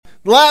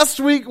Last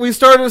week, we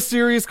started a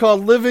series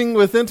called Living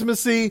with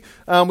Intimacy.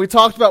 We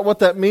talked about what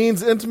that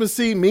means.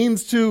 Intimacy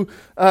means to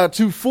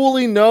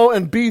fully know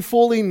and be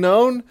fully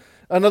known.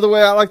 Another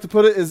way I like to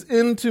put it is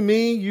into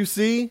me, you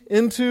see.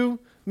 Into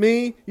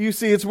me, you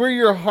see. It's where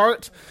your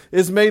heart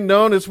is made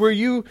known. It's where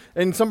you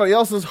and somebody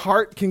else's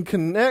heart can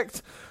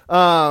connect.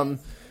 It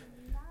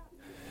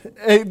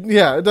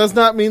does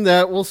not mean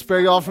that. We'll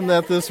spare y'all from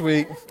that this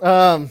week.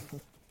 But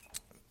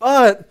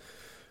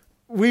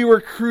we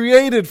were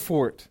created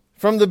for it.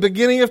 From the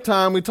beginning of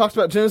time, we talked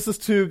about Genesis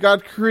 2.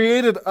 God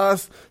created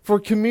us for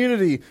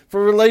community,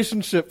 for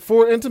relationship,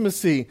 for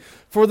intimacy,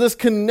 for this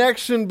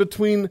connection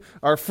between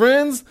our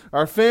friends,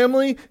 our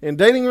family, and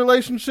dating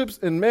relationships,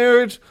 and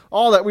marriage,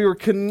 all that. We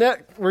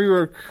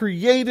were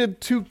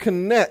created to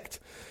connect.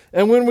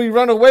 And when we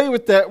run away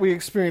with that, we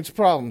experience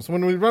problems.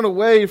 When we run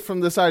away from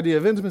this idea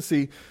of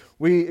intimacy,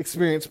 we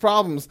experience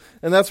problems.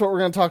 And that's what we're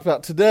going to talk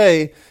about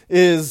today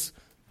is,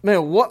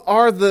 what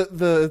are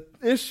the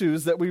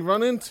issues that we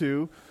run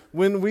into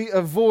when we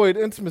avoid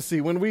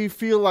intimacy, when we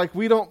feel like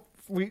we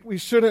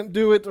shouldn't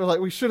do it, or like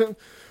we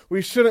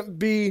shouldn't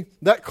be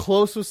that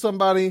close with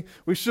somebody,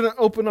 we shouldn't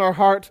open our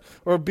heart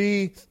or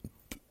be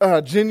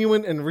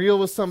genuine and real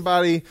with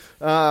somebody.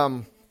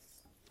 And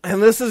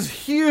this is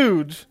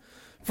huge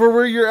for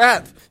where you're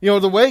at.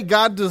 The way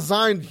God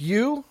designed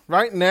you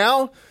right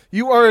now,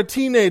 you are a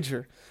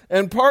teenager.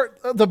 And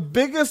the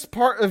biggest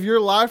part of your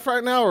life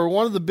right now, or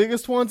one of the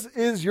biggest ones,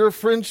 is your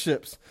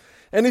friendships.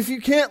 And if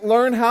you can't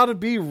learn how to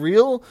be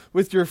real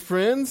with your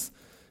friends,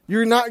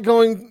 you're not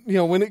going,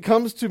 when it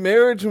comes to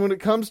marriage and when it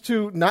comes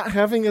to not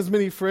having as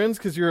many friends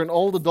because you're an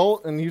old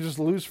adult and you just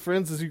lose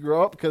friends as you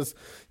grow up because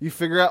you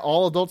figure out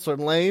all adults are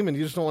lame and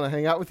you just don't want to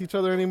hang out with each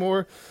other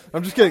anymore.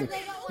 I'm just kidding.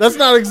 That's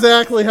not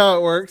exactly how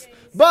it works.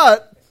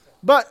 But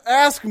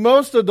ask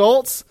most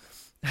adults,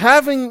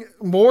 having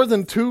more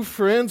than 2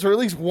 friends or at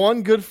least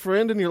one good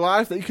friend in your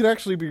life that you can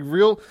actually be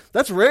real,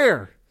 that's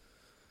rare.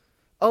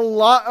 A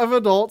lot of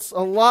adults, a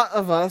lot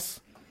of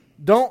us,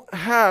 don't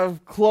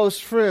have close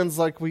friends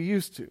like we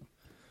used to.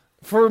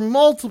 For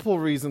multiple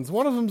reasons.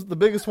 One of them, the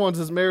biggest ones,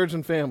 is marriage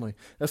and family.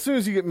 As soon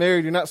as you get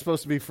married, you're not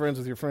supposed to be friends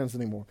with your friends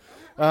anymore.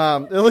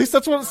 At least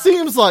that's what it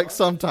seems like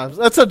sometimes.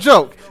 That's a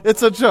joke.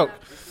 It's a joke.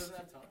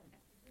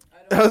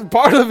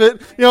 Part of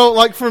it,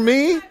 like for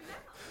me,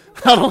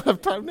 I don't have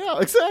time now.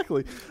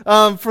 Exactly.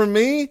 For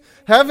me,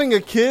 having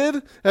a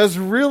kid has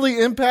really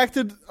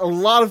impacted a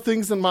lot of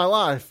things in my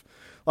life.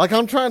 Like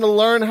I'm trying to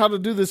learn how to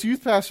do this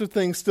youth pastor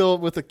thing still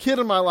with a kid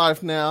in my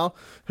life now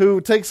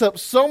who takes up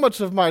so much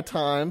of my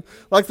time.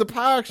 Like the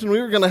Pie Action, we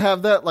were going to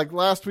have that like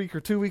last week or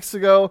 2 weeks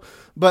ago.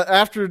 But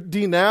after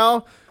D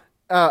Now,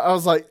 I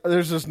was like,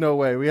 there's just no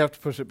way. We have to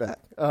push it back.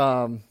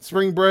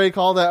 Spring break,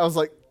 all that. I was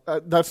like,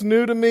 that's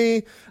new to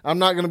me. I'm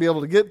not going to be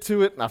able to get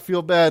to it. And I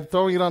feel bad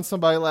throwing it on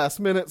somebody last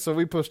minute. So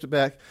we pushed it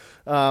back,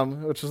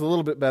 which is a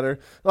little bit better.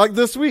 Like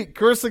this week,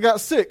 Carissa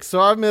got sick.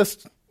 So I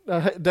missed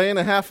a day and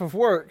a half of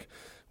work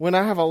when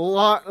I have a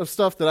lot of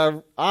stuff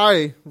that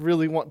I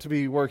really want to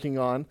be working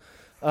on.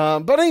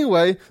 But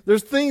anyway,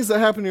 there's things that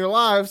happen in your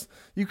lives.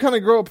 You kind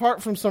of grow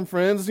apart from some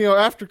friends,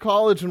 after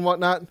college and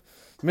whatnot.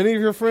 Many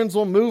of your friends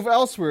will move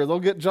elsewhere.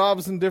 They'll get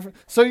jobs in different...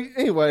 So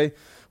anyway,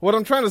 what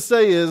I'm trying to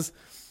say is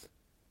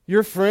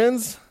your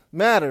friends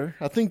matter.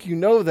 I think you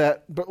know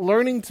that. But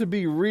learning to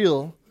be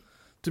real,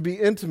 to be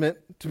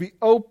intimate, to be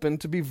open,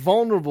 to be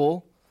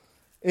vulnerable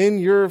in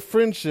your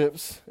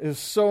friendships is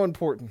so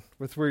important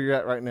with where you're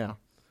at right now.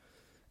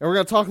 And we're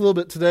going to talk a little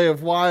bit today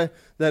of why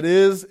that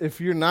is.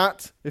 If you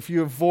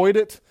avoid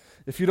it,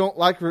 if you don't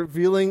like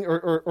revealing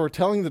or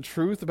telling the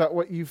truth about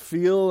what you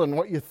feel and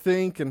what you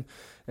think and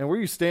where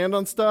you stand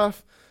on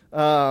stuff,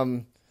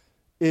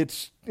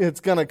 it's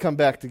going to come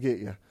back to get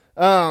you.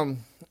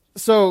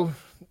 So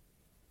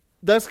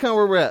that's kind of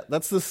where we're at.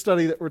 That's the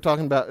study that we're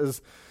talking about is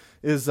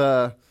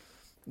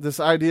this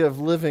idea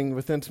of living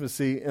with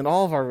intimacy in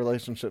all of our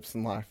relationships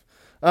in life.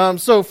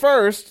 So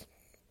first,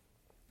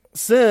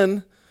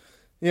 sin.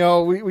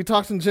 We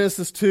talked in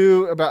Genesis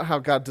 2 about how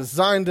God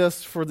designed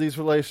us for these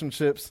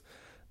relationships.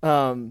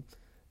 And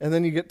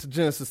then you get to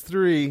Genesis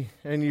 3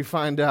 and you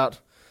find out,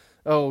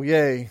 oh,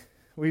 yay,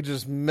 we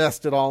just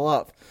messed it all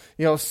up.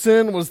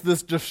 Sin was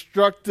this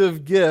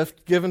destructive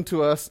gift given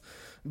to us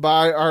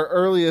by our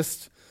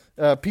earliest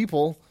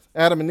people,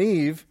 Adam and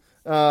Eve.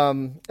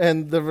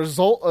 And the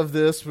result of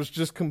this was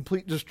just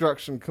complete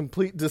destruction,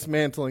 complete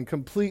dismantling,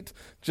 complete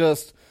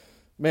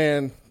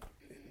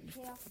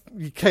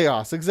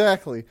chaos.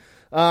 Exactly.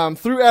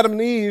 Through Adam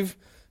and Eve,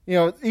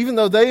 even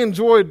though they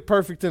enjoyed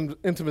perfect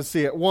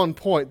intimacy at one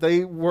point,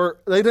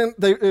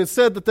 it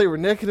said that they were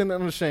naked and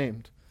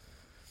unashamed.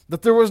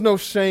 That there was no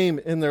shame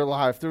in their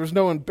life. There was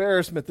no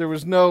embarrassment. There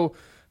was no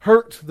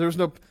hurt.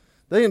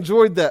 They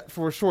enjoyed that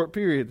for a short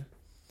period.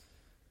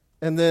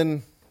 And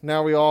then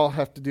now we all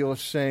have to deal with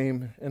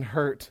shame and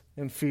hurt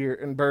and fear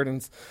and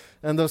burdens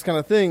and those kind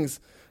of things.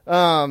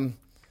 And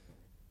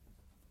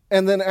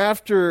then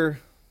after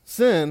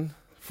sin,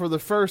 for the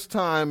first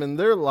time in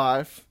their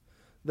life,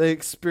 they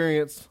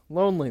experience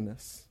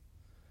loneliness.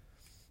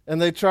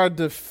 And they tried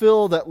to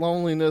fill that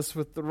loneliness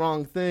with the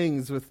wrong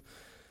things,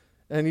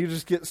 and you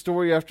just get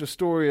story after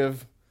story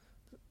of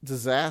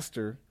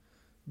disaster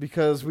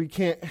because we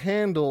can't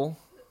handle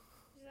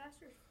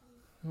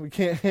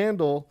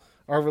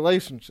our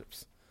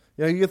relationships.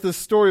 You get this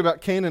story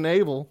about Cain and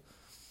Abel,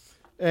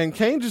 and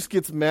Cain just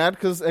gets mad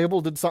because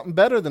Abel did something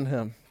better than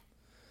him.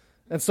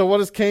 And so what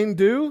does Cain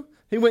do?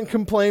 He went and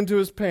complained to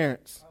his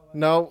parents.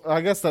 No,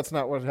 I guess that's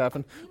not what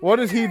happened. What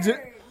did he do?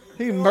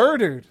 He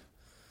murdered.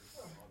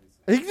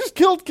 He just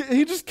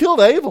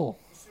killed Abel.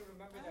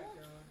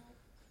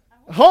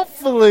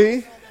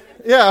 Hopefully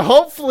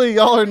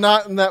y'all are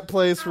not in that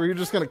place where you're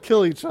just going to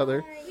kill each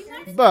other.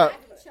 But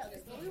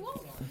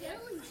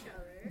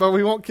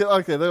we won't kill.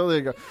 Okay, there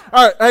you go.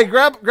 All right, hey,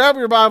 grab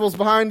your Bibles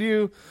behind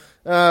you,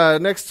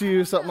 next to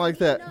you, something like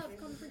that.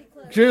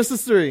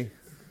 Genesis 3.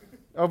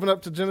 Open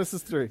up to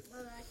Genesis 3.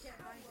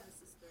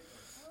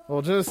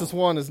 Well, Genesis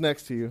 1 is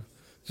next to you.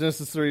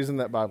 Genesis 3 is in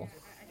that Bible.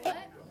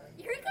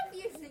 You're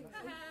confusing.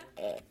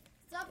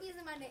 Stop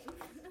using my name.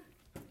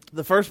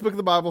 The first book of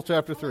the Bible,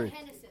 chapter 3.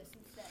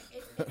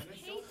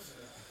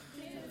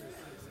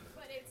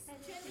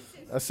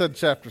 I said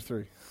chapter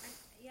 3.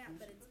 Yeah,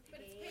 but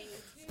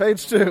it's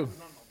Page 2.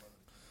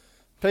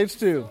 Page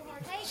 2.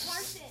 Hey,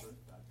 Carson.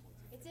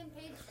 It's in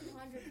page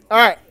 200. All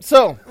right,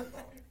 so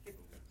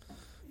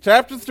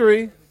chapter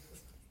 3.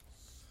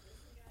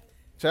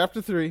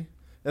 Chapter 3.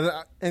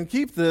 And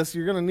keep this,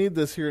 you're going to need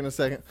this here in a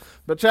second.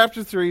 But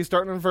chapter 3,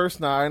 starting in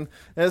verse 9,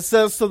 and it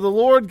says, "So the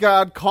Lord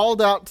God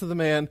called out to the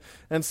man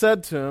and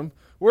said to him,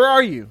 'Where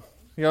are you?'"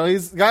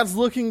 God's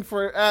looking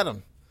for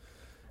Adam.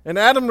 And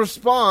Adam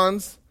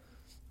responds,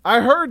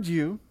 "I heard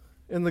you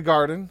in the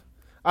garden.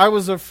 I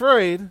was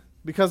afraid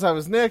because I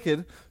was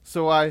naked,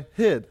 so I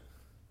hid."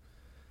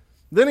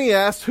 Then he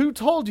asked, "Who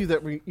told you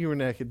that you were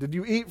naked? Did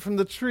you eat from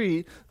the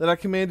tree that I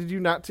commanded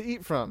you not to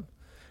eat from?"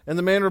 And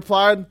the man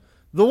replied,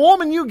 "The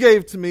woman you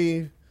gave to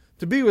me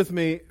to be with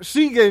me,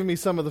 she gave me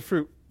some of the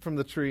fruit from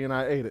the tree, and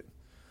I ate it."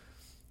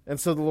 And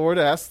so the Lord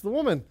asked the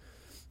woman,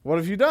 "What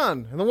have you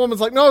done?" And the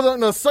woman's like, No,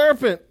 the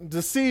serpent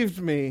deceived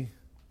me,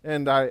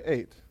 and I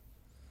ate."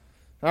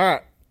 All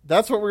right,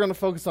 that's what we're going to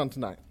focus on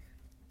tonight.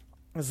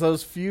 It's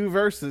those few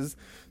verses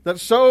that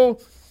show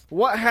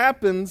what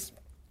happens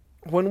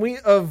when we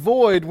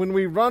avoid, when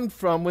we run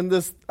from, when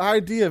this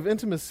idea of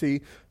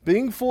intimacy,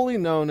 being fully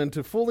known and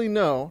to fully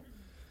know,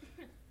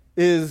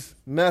 is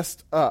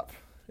messed up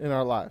in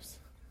our lives.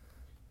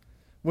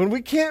 When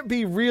we can't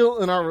be real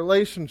in our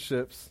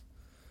relationships,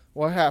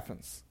 what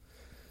happens?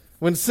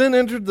 When sin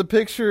entered the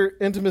picture,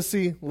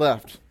 intimacy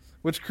left,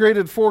 which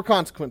created 4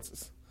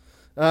 consequences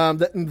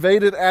that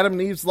invaded Adam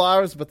and Eve's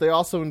lives, but they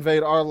also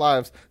invade our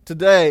lives.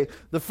 Today,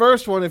 the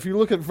first one, if you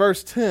look at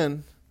verse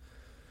 10,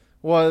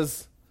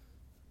 was...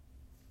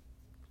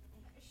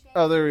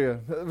 Oh, there we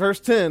go.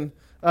 Verse 10,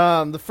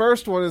 the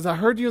first one is, "I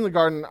heard you in the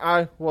garden,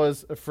 I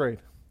was afraid."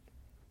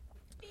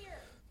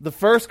 The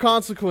first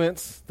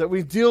consequence that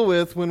we deal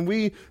with when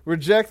we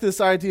reject this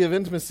idea of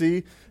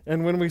intimacy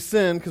and when we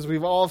sin, because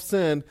we've all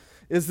sinned,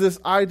 is this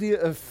idea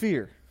of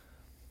fear.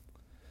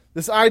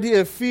 This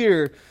idea of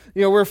fear,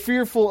 we're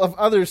fearful of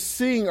others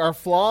seeing our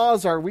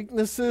flaws, our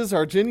weaknesses,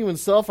 our genuine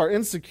self, our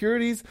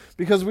insecurities,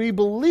 because we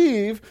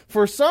believe,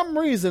 for some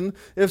reason,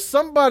 if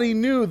somebody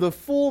knew the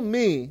full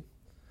me,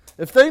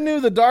 if they knew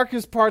the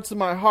darkest parts of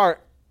my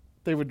heart,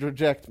 they would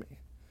reject me.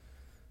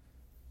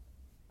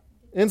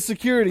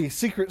 Insecurity,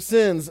 secret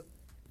sins,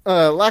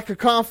 lack of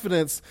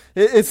confidence.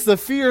 It's the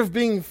fear of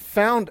being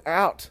found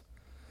out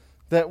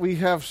that we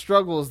have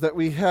struggles, that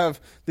we have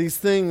these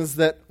things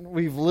that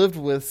we've lived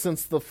with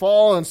since the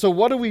fall. And so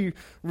what do we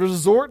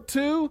resort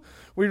to?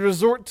 We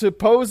resort to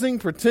posing,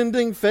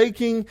 pretending,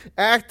 faking,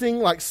 acting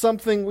like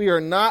something we are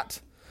not.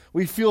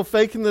 We feel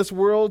fake in this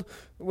world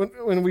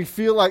when we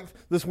feel like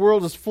this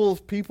world is full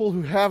of people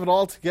who have it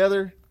all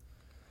together,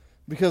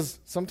 because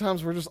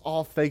sometimes we're just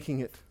all faking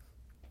it.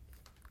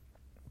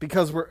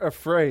 Because we're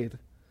afraid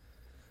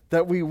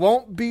that we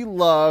won't be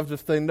loved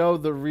if they know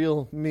the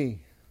real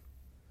me.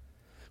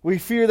 We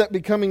fear that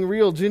becoming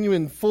real,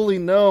 genuine, fully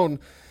known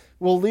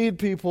will lead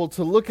people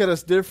to look at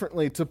us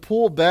differently, to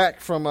pull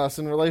back from us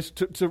in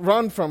relation to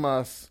run from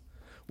us.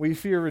 We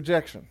fear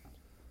rejection.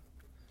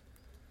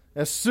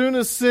 As soon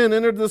as sin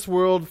entered this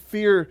world,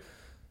 fear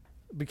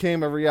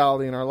became a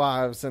reality in our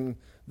lives, and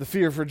the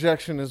fear of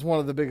rejection is one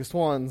of the biggest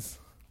ones,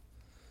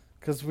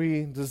 because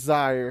we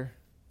desire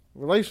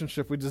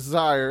relationship. We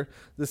desire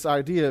this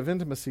idea of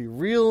intimacy,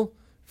 real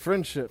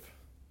friendship,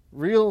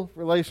 real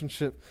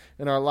relationship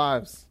in our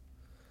lives.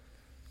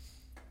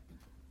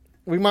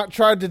 We might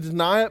try to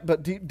deny it,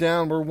 but deep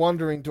down we're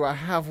wondering, do I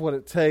have what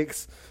it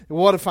takes?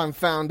 What if I'm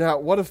found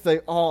out? What if they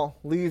all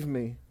leave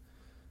me?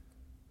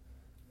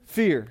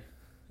 Fear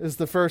is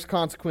the first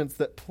consequence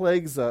that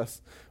plagues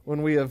us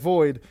when we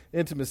avoid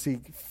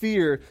intimacy.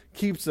 Fear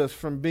keeps us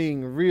from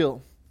being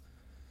real.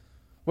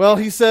 Well,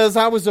 he says,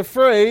 "I was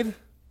afraid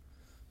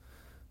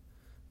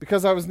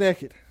because I was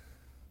naked."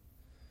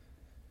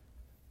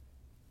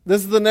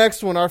 This is the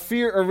next one. Our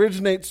fear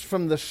originates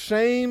from the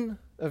shame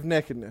of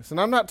nakedness.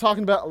 And I'm not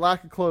talking about a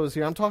lack of clothes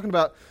here. I'm talking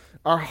about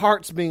our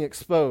hearts being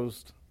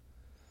exposed.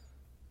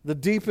 The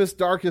deepest,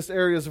 darkest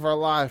areas of our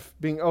life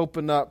being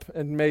opened up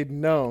and made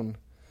known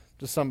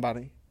to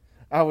somebody.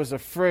 I was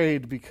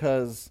afraid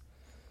because,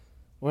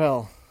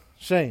 well,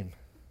 shame.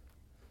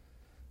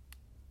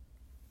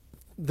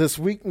 This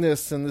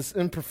weakness and this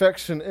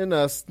imperfection in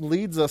us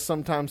leads us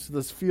sometimes to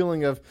this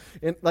feeling of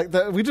like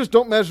that we just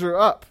don't measure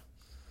up,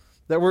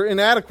 that we're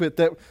inadequate,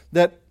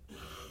 that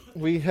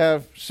we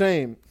have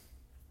shame.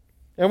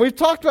 And we've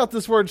talked about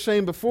this word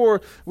shame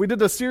before. We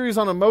did a series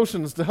on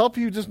emotions to help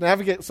you just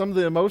navigate some of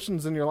the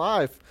emotions in your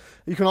life.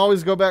 You can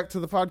always go back to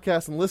the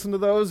podcast and listen to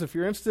those if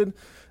you're interested.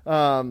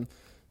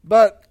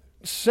 But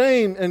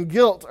shame and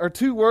guilt are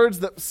two words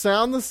that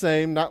sound the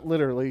same, not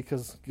literally,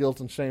 because guilt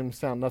and shame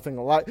sound nothing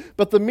alike.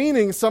 But the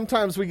meaning,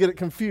 sometimes we get it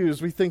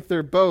confused. We think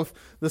they're both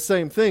the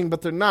same thing,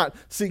 but they're not.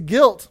 See,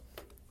 guilt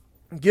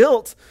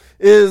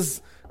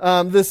is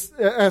this,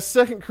 as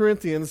 2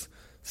 Corinthians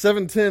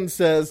 7:10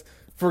 says,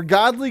 for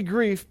godly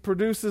grief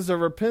produces a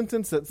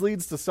repentance that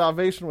leads to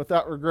salvation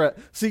without regret.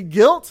 See,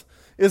 guilt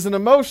is an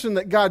emotion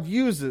that God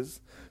uses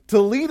to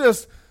lead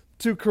us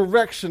to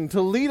correction, to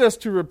lead us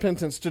to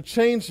repentance, to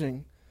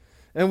changing.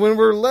 And when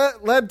we're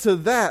led to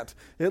that,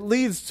 it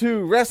leads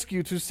to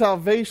rescue, to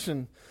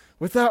salvation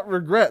without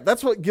regret.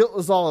 That's what guilt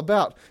is all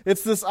about.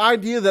 It's this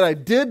idea that I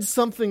did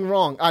something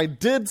wrong. I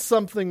did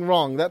something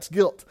wrong. That's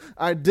guilt.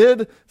 I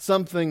did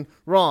something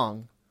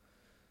wrong.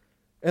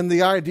 And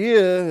the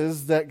idea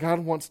is that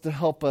God wants to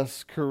help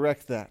us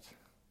correct that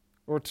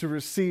or to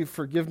receive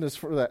forgiveness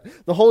for that.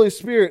 The Holy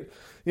Spirit,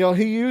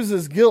 He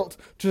uses guilt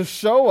to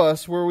show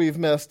us where we've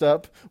messed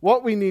up,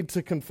 what we need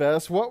to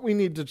confess, what we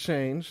need to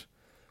change,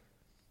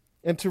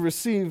 and to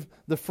receive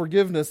the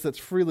forgiveness that's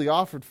freely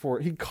offered for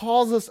it. He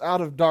calls us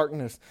out of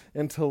darkness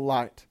into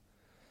light.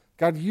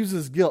 God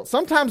uses guilt.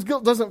 Sometimes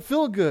guilt doesn't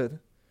feel good,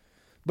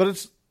 but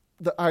it's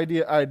the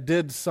idea I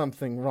did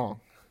something wrong.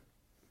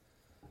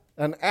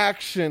 An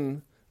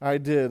action I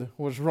did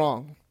was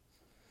wrong.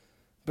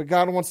 But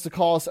God wants to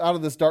call us out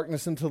of this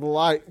darkness into the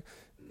light,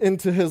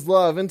 into His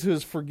love, into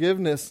His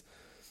forgiveness,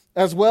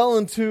 as well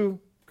into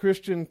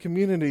Christian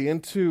community,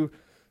 into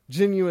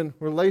genuine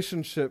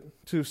relationship,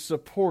 to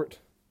support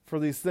for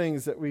these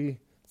things that we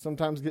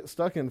sometimes get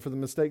stuck in, for the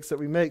mistakes that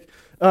we make.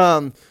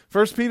 1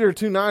 Peter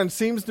 2:9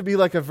 seems to be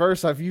like a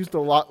verse I've used a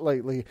lot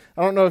lately.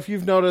 I don't know if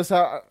you've noticed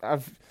how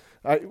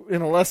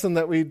in a lesson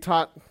that we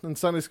taught in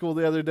Sunday school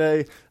the other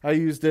day, I've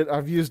used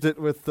it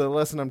with the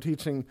lesson I'm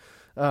teaching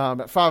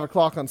at 5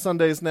 o'clock on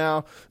Sundays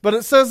now. But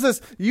it says this,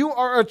 you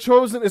are a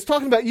chosen, it's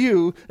talking about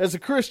you as a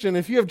Christian.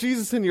 If you have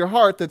Jesus in your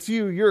heart, that's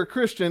you, you're a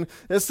Christian.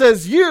 It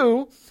says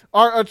you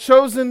are a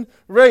chosen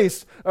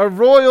race, a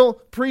royal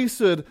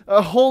priesthood,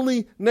 a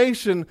holy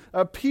nation,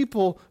 a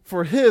people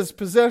for His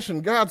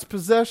possession, God's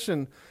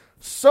possession,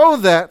 so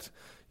that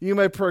you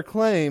may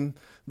proclaim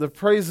the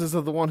praises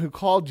of the one who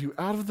called you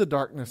out of the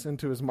darkness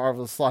into His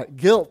marvelous light.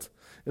 Guilt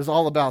is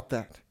all about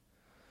that.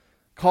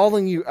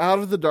 Calling you out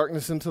of the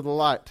darkness into the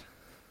light.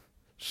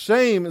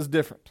 Shame is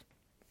different.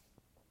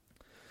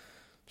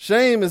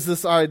 Shame is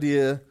this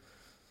idea,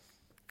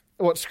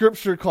 what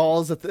Scripture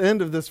calls at the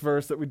end of this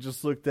verse that we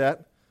just looked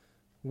at,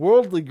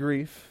 worldly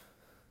grief.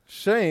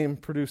 Shame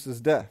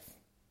produces death.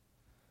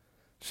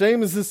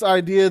 Shame is this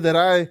idea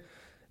that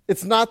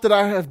it's not that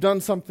I have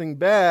done something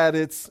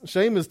bad,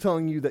 shame is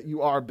telling you that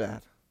you are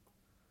bad.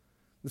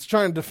 It's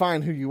trying to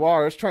define who you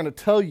are. It's trying to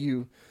tell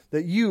you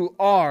that you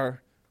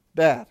are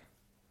bad.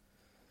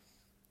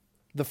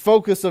 The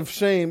focus of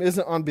shame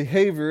isn't on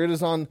behavior. It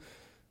is on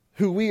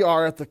who we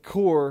are at the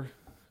core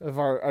of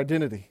our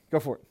identity. Go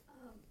for it.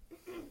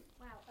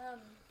 Wow.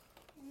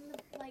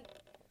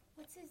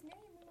 What's his name?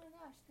 Oh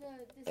my gosh,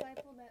 the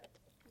disciple that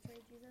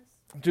betrayed Jesus.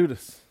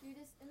 Judas.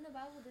 In the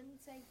Bible, didn't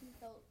it say he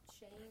felt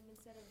shame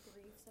instead of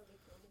grief, so he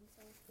killed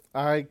himself?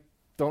 I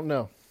don't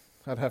know.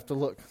 I'd have to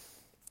look.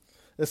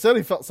 It said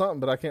he felt something,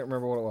 but I can't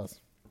remember what it was.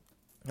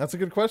 That's a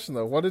good question,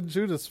 though. What did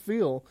Judas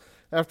feel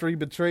after he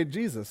betrayed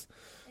Jesus?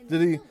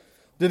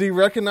 Did he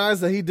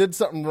recognize that he did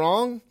something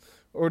wrong,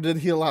 or did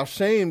he allow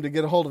shame to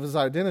get a hold of his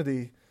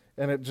identity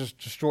and it just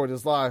destroyed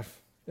his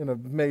life in a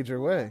major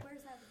way?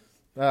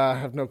 I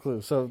have no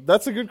clue. So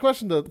that's a good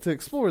question to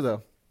explore,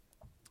 though.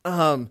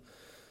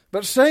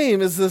 But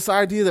shame is this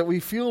idea that we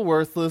feel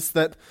worthless,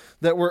 that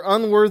we're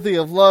unworthy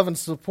of love and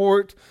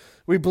support.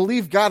 We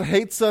believe God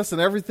hates us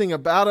and everything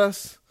about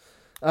us.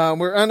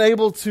 We're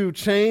unable to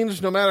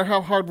change no matter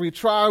how hard we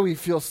try. We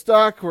feel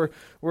stuck.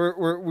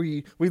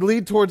 We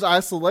lead towards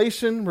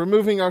isolation,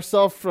 removing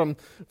ourselves from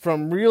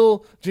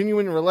real,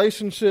 genuine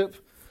relationship,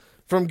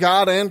 from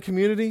God and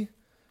community.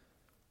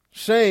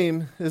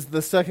 Shame is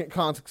the second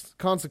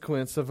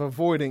consequence of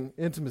avoiding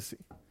intimacy.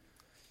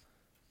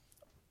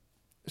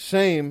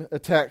 Shame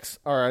attacks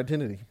our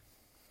identity.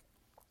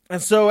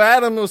 And so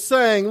Adam was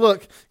saying,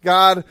 look,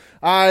 God,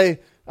 I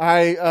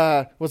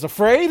was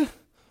afraid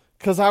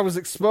because I was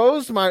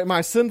exposed.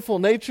 My sinful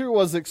nature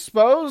was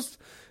exposed,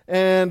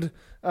 and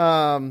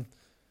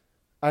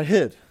I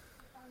hid.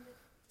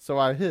 So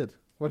I hid.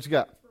 What you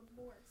got?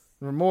 Remorse.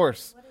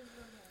 Remorse. What is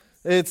remorse?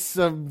 It's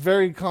a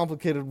very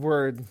complicated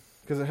word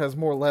because it has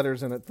more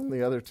letters in it than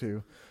the other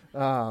two.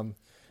 And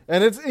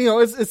it's,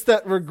 it's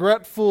that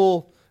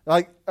regretful,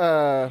 like,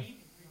 Regret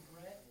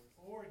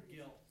or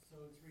guilt. So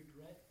it's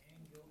regret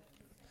and guilt at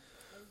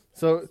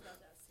the same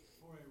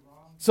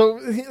time. So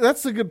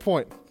that's a good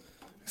point.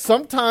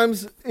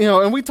 Sometimes,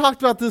 and we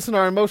talked about this in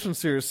our emotion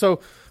series. So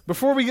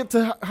before we get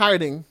to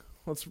hiding,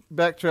 let's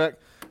backtrack.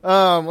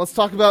 Let's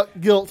talk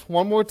about guilt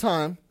one more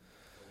time.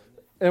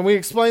 And we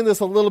explained this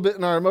a little bit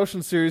in our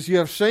emotion series. You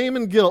have shame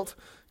and guilt.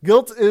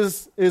 Guilt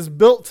is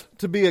built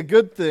to be a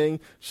good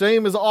thing.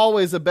 Shame is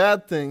always a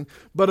bad thing.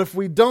 But if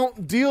we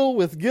don't deal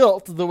with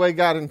guilt the way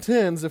God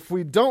intends, if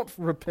we don't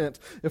repent,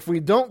 if we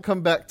don't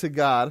come back to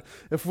God,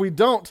 if we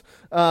don't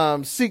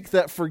seek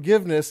that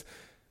forgiveness,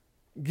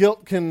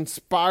 guilt can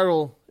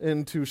spiral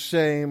into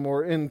shame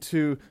or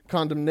into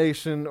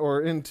condemnation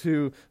or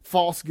into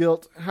false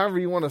guilt, however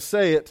you want to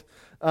say it.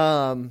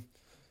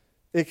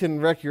 It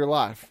can wreck your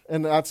life.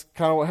 And that's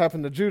kind of what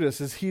happened to Judas,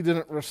 is he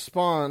didn't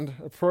respond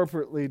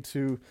appropriately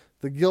to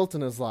the guilt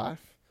in his life.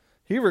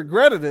 He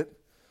regretted it,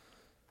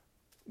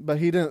 but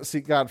he didn't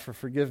seek God for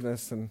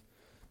forgiveness, and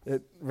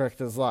it wrecked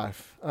his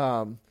life.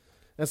 And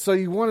so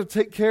you want to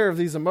take care of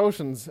these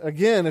emotions.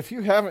 Again, if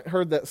you haven't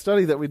heard that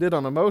study that we did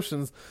on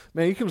emotions,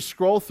 man, you can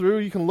scroll through,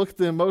 you can look at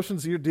the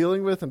emotions you're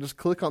dealing with and just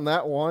click on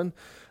that one.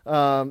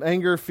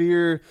 Anger,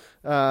 fear,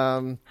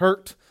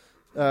 hurt.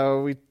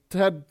 We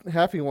had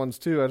happy ones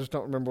too. I just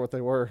don't remember what they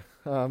were.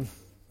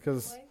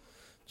 Because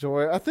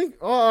joy. I think,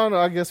 I don't know,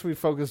 I guess we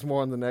focus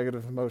more on the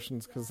negative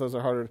emotions because those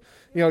are harder.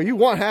 You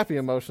want happy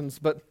emotions.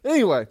 But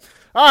anyway.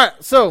 All right.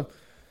 So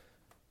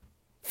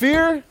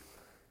fear,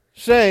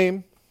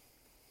 shame,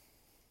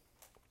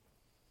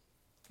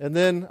 and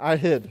then I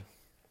hid.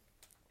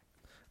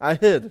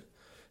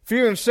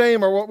 Fear and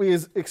shame are what we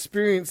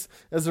experience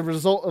as a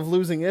result of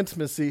losing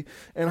intimacy,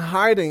 and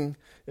hiding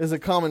is a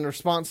common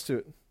response to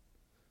it,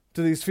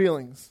 to these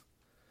feelings.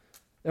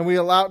 And we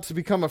allow it to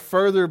become a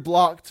further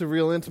block to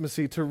real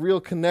intimacy, to real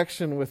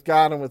connection with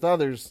God and with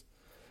others.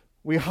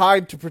 We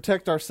hide to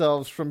protect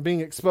ourselves from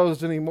being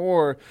exposed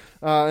anymore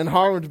and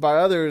harmed by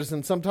others,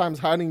 and sometimes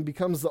hiding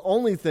becomes the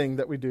only thing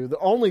that we do, the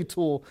only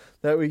tool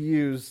that we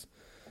use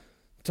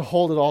to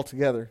hold it all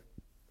together.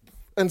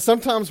 And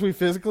sometimes we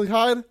physically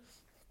hide.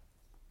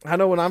 I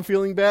know when I'm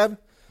feeling bad,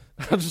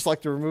 I just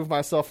like to remove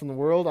myself from the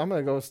world. I'm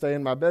going to go stay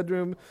in my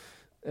bedroom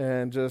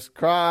and just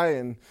cry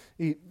and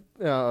eat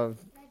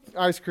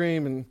ice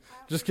cream, and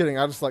just kidding,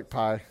 I just like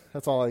pie.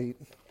 That's all I eat.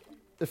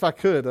 If I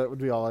could, that would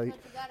be all I eat.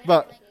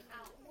 But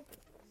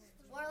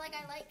or like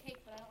I like cake,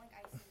 but I don't like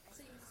icing.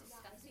 So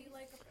you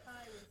like a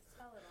pie with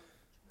salad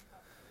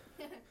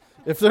on it?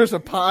 if there's a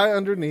pie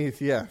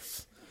underneath,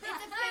 yes. It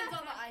depends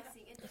on the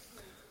icing. It depends.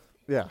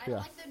 Yeah. I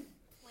like the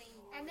plain.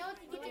 I know what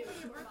you do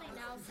for your birthday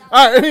now.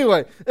 All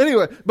right.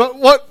 Anyway, but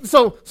what?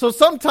 So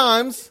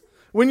sometimes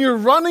when you're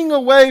running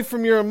away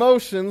from your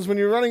emotions, when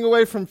you're running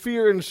away from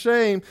fear and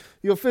shame,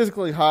 you'll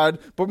physically hide.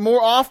 But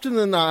more often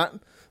than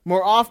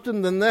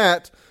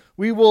that,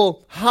 we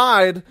will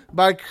hide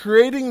by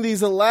creating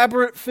these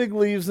elaborate fig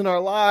leaves in our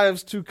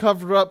lives to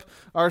cover up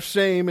our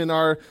shame and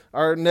our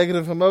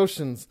negative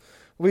emotions.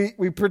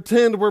 We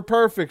pretend we're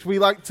perfect. We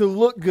like to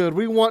look good.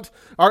 We want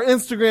our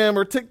Instagram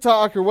or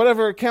TikTok or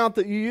whatever account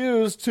that you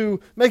use to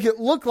make it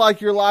look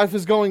like your life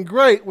is going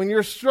great when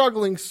you're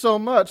struggling so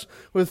much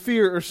with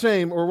fear or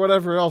shame or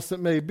whatever else it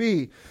may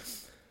be.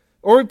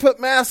 Or we put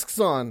masks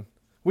on.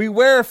 We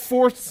wear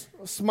forced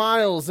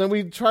smiles and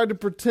we try to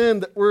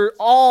pretend that we're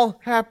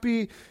all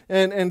happy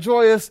and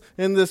joyous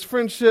in this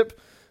friendship,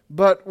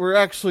 but we're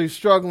actually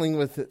struggling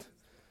with it.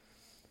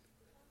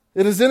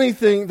 It is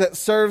anything that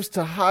serves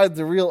to hide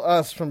the real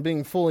us from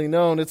being fully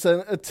known. It's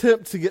an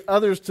attempt to get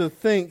others to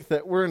think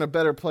that we're in a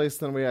better place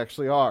than we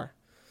actually are.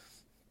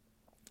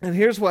 And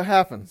here's what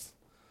happens.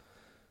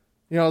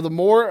 The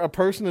more a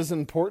person is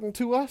important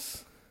to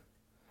us,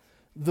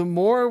 the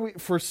more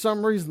for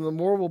some reason, the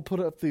more we'll put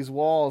up these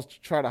walls to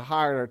try to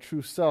hide our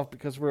true self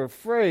because we're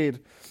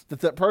afraid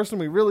that person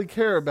we really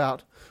care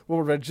about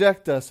will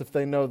reject us if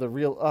they know the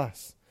real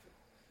us.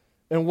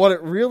 And what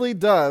it really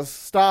does,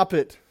 stop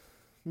it.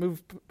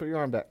 Put your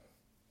arm back.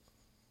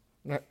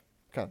 All right,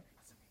 okay.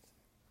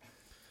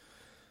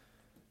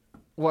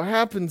 What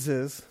happens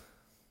is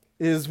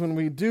when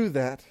we do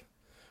that,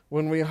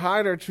 when we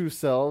hide our true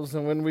selves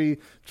and when we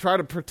try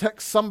to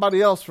protect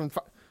somebody else from,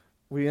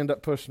 we end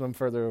up pushing them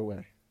further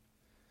away.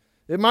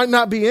 It might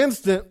not be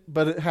instant,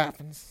 but it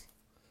happens.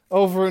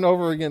 Over and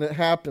over again, it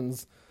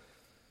happens.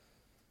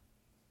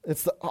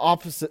 It's the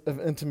opposite of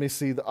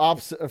intimacy, the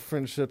opposite of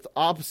friendship, the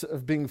opposite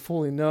of being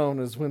fully known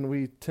is when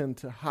we tend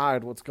to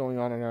hide what's going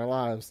on in our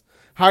lives.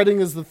 Hiding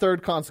is the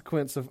third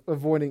consequence of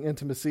avoiding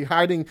intimacy.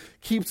 Hiding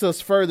keeps us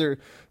further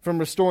from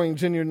restoring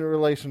genuine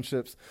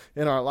relationships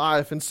in our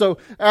life. And so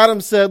Adam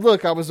said,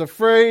 look, I was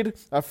afraid,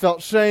 I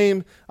felt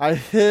shame, I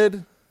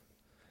hid.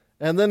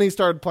 And then he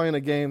started playing a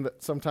game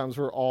that sometimes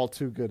we're all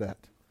too good at.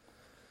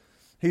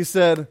 He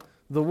said,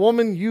 the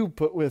woman you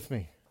put with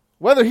me,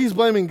 Whether he's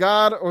blaming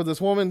God or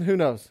this woman, who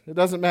knows? It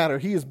doesn't matter.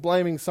 He is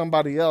blaming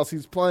somebody else.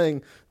 He's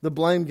playing the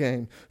blame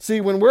game. See,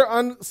 when we're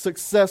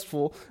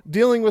unsuccessful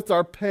dealing with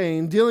our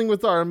pain, dealing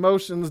with our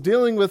emotions,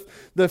 dealing with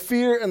the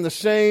fear and the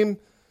shame,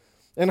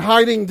 and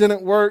hiding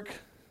didn't work,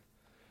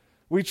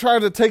 we try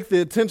to take the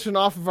attention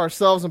off of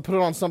ourselves and put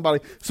it on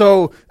somebody.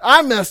 So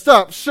I messed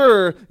up.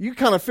 Sure, you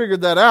kind of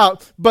figured that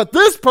out. But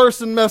this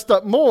person messed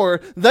up more.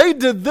 They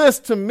did this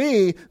to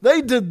me.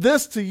 They did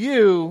this to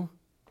you.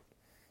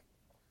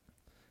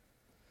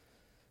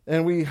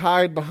 And we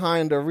hide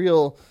behind a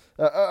real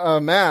a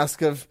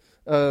mask of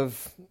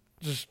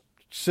just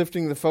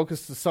shifting the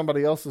focus to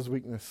somebody else's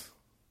weakness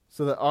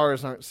so that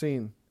ours aren't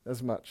seen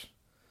as much.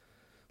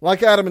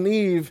 Like Adam and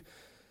Eve,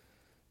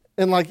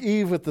 and like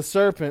Eve with the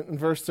serpent in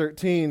verse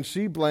 13,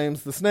 she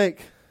blames the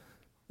snake.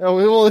 Oh,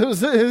 well,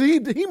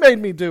 he made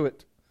me do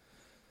it.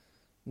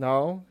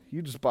 No,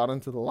 you just bought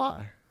into the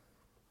lie.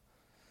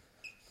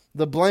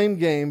 The blame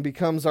game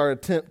becomes our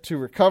attempt to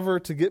recover,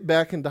 to get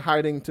back into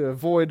hiding, to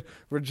avoid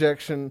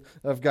rejection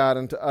of God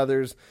and to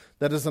others.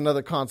 That is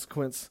another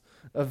consequence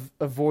of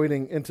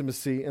avoiding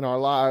intimacy in our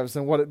lives.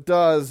 And what it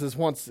does is,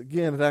 once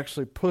again, it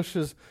actually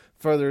pushes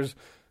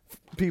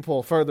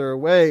people further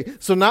away.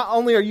 So not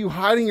only are you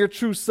hiding your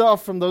true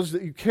self from those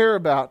that you care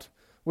about,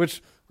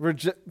 which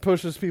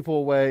pushes people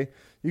away,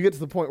 you get to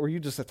the point where you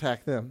just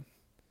attack them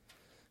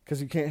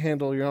because you can't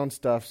handle your own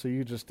stuff, so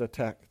you just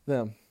attack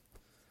them.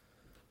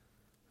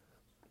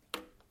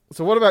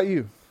 So what about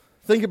you?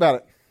 Think about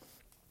it.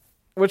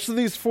 Which of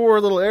these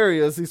four little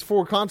areas, these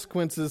four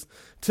consequences,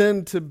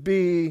 tend to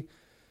be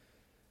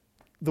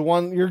the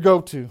one your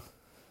go-to?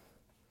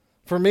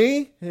 For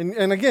me,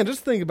 and again,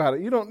 just think about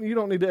it. You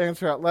don't need to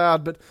answer out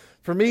loud, but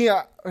for me,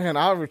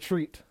 I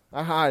retreat.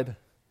 I hide.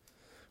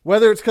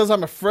 Whether it's because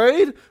I'm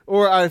afraid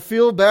or I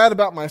feel bad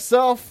about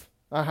myself,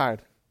 I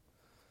hide.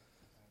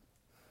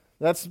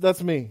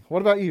 That's me.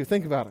 What about you?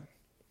 Think about it.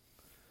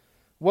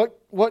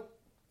 What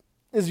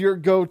is your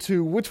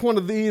go-to? Which one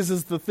of these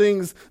is the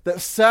things that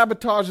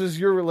sabotages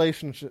your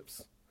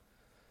relationships?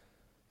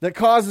 That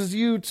causes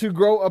you to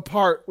grow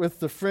apart with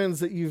the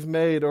friends that you've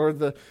made or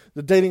the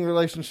dating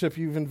relationship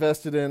you've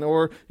invested in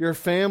or your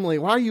family?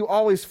 Why are you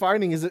always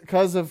fighting? Is it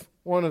because of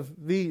one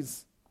of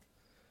these?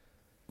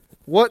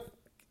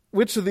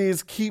 Which of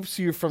these keeps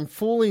you from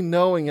fully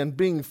knowing and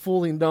being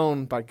fully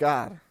known by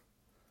God?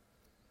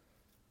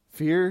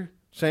 Fear,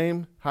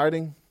 shame,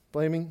 hiding,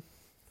 blaming?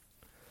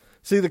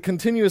 See, the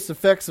continuous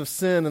effects of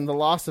sin and the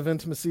loss of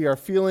intimacy, our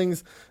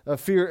feelings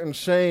of fear and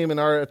shame, and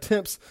our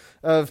attempts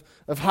of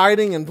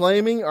hiding and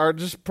blaming are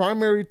just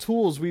primary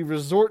tools we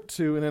resort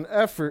to in an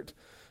effort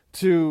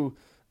to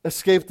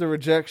escape the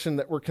rejection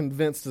that we're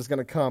convinced is going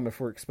to come if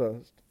we're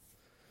exposed.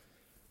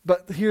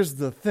 But here's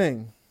the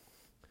thing.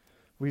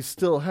 We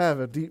still have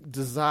a deep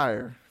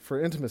desire for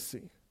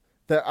intimacy.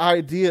 That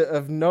idea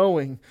of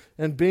knowing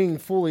and being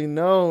fully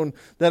known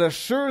that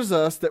assures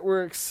us that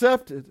we're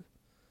accepted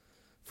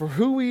for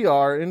who we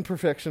are,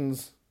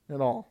 imperfections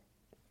and all.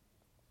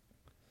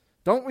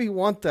 Don't we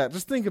want that?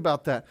 Just think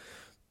about that.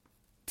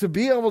 To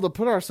be able to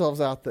put ourselves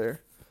out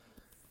there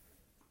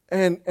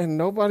and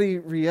nobody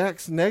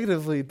reacts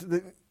negatively.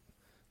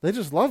 They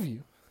just love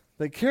you.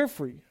 They care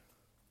for you.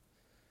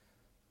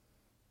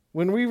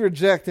 When we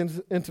reject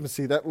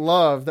intimacy, that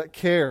love, that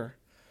care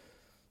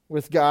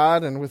with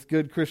God and with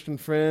good Christian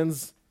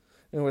friends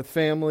and with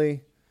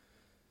family,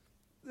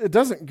 it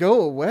doesn't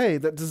go away.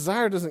 That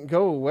desire doesn't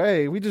go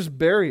away. We just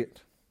bury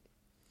it.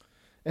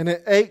 And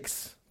it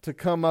aches to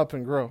come up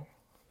and grow.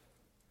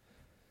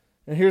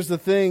 And here's the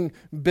thing.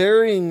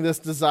 Burying this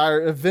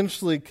desire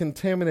eventually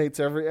contaminates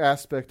every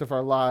aspect of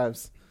our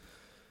lives.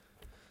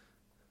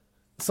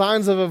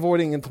 Signs of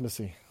avoiding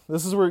intimacy.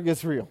 This is where it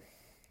gets real.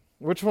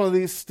 Which one of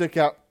these stick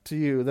out to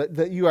you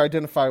that you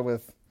identify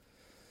with?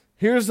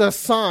 Here's a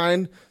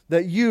sign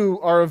that you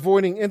are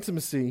avoiding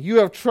intimacy. You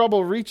have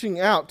trouble reaching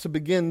out to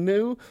begin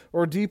new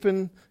or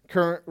deepen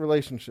current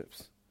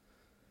relationships.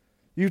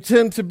 You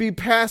tend to be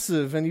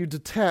passive and you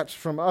detach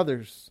from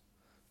others.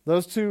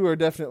 Those two are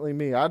definitely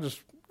me. I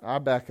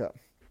back up.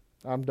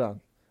 I'm done.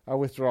 I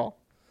withdraw.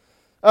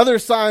 Other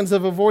signs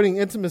of avoiding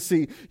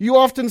intimacy. You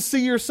often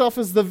see yourself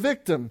as the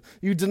victim.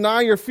 You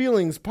deny your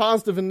feelings,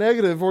 positive and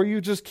negative, or you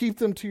just keep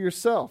them to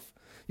yourself.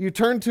 You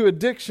turn to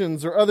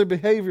addictions or other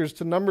behaviors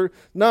to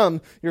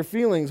numb your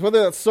feelings,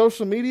 whether that's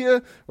social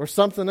media or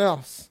something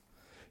else.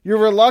 You're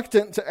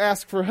reluctant to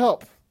ask for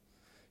help.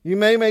 You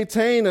may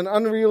maintain an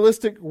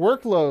unrealistic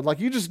workload, like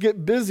you just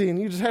get busy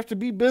and you just have to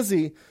be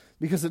busy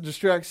because it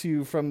distracts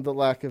you from the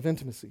lack of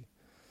intimacy.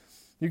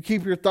 You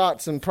keep your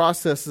thoughts and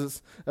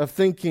processes of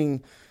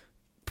thinking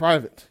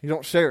private. You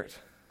don't share it.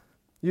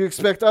 You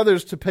expect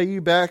others to pay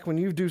you back when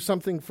you do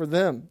something for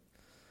them.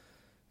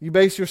 You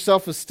base your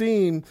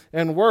self-esteem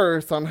and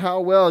worth on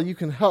how well you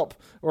can help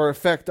or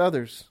affect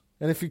others.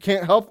 And if you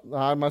can't help,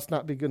 I must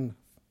not be good enough.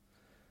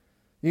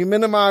 You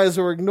minimize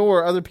or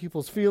ignore other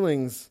people's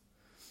feelings.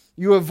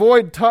 You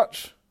avoid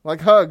touch,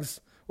 like hugs,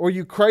 or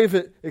you crave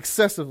it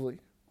excessively.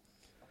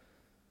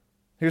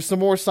 Here's some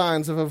more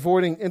signs of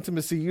avoiding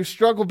intimacy. You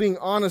struggle being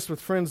honest with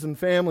friends and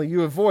family.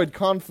 You avoid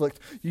conflict.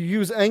 You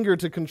use anger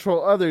to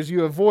control others.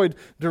 You avoid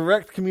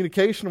direct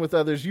communication with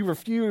others. You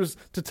refuse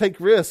to take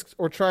risks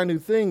or try new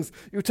things.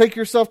 You take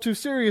yourself too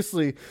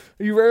seriously.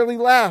 You rarely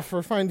laugh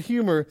or find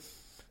humor,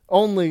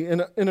 only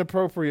in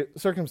inappropriate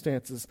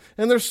circumstances.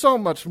 And there's so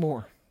much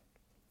more.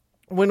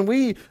 When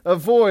we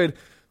avoid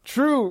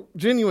true,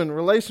 genuine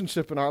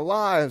relationship in our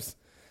lives,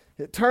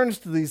 it turns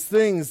to these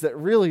things that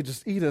really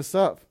just eat us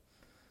up,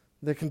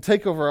 that can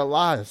take over our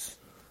lives.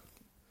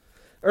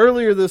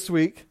 Earlier this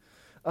week,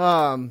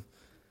 there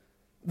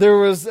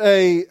was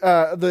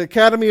the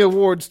Academy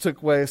Awards took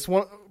place.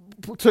 One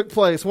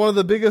of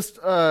the biggest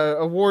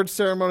award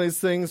ceremonies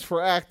things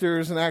for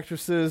actors and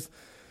actresses.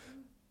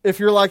 If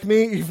you're like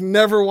me, you've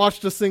never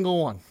watched a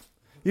single one.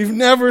 You've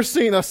never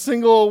seen a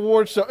single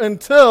award show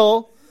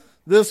until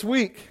this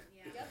week.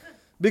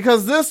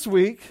 Because this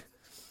week,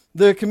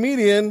 the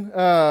comedian,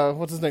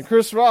 what's his name,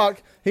 Chris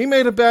Rock, he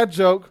made a bad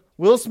joke.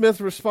 Will Smith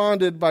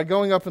responded by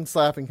going up and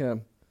slapping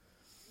him.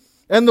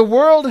 And the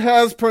world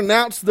has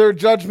pronounced their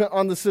judgment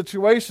on the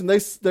situation.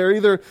 They're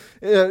either,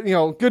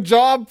 good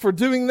job for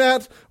doing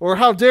that, or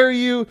how dare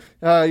you,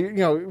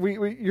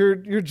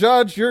 you're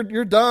judged,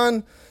 you're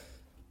done.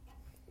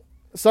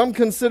 Some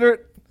consider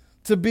it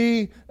to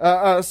be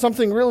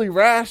something really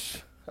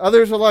rash.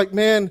 Others are like,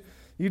 man,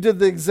 you did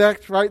the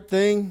exact right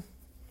thing.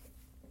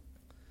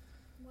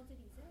 What did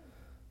he say?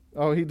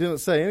 Oh, he didn't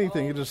say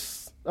anything.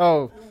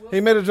 He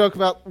made a joke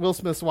about Will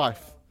Smith's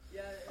wife.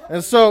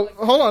 And so,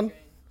 hold on.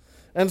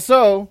 And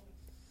so,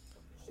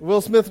 Will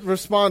Smith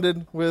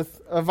responded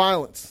with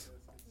violence.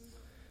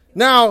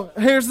 Now,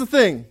 here's the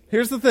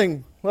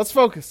thing. Let's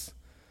focus.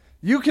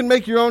 You can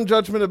make your own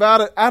judgment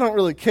about it. I don't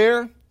really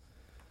care.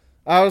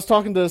 I was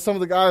talking to some of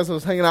the guys I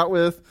was hanging out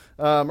with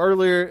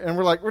earlier, and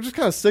we're just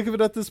kind of sick of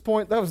it at this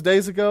point. That was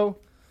days ago.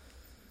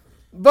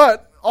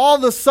 But all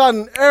of a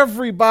sudden,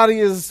 everybody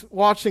is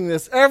watching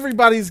this.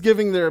 Everybody's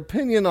giving their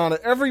opinion on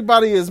it.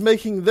 Everybody is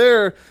making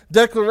their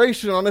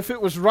declaration on if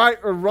it was right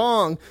or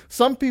wrong.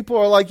 Some people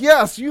are like,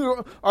 yes,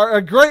 you are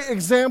a great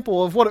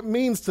example of what it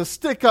means to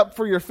stick up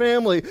for your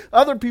family.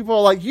 Other people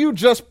are like, you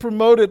just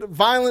promoted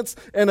violence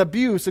and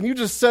abuse, and you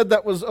just said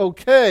that was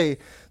okay.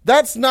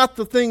 That's not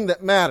the thing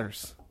that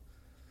matters.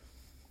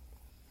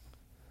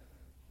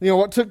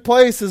 What took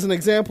place is an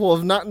example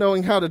of not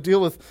knowing how to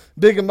deal with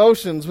big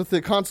emotions, with the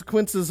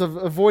consequences of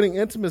avoiding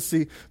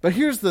intimacy. But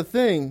here's the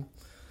thing.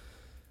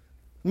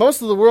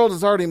 Most of the world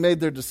has already made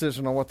their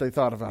decision on what they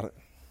thought about it.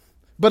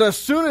 But as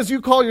soon as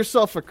you call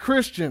yourself a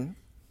Christian,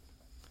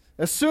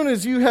 as soon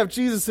as you have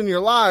Jesus in your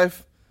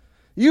life,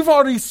 you've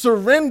already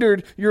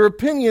surrendered your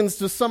opinions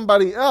to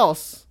somebody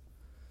else.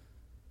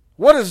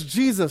 What does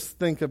Jesus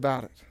think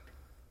about it?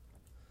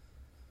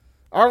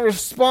 Our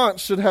response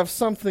should have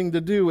something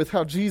to do with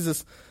how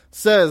Jesus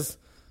says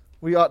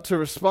we ought to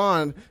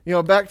respond.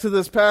 Back to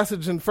this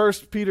passage in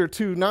 1 Peter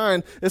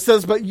 2:9, it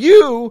says, "But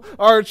you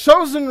are a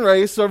chosen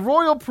race, a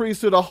royal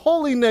priesthood, a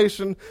holy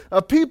nation,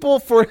 a people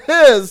for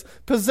His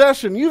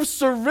possession." You've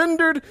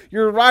surrendered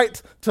your right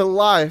to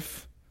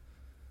life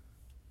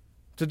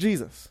to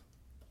Jesus.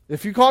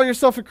 If you call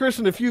yourself a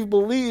Christian, if you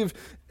believe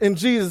in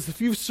Jesus,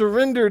 if you've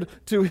surrendered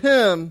to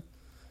Him,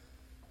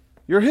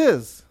 you're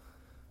His.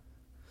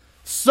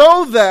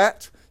 So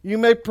that you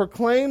may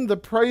proclaim the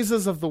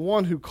praises of the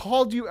one who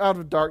called you out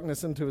of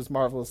darkness into His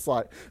marvelous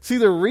light. See,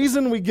 the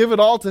reason we give it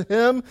all to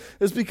Him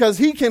is because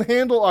He can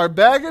handle our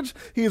baggage.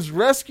 He's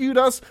rescued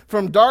us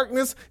from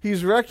darkness.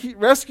 He's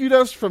rescued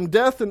us from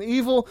death and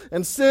evil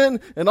and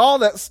sin and all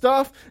that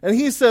stuff. And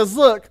He says,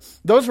 look,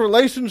 those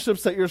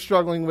relationships that you're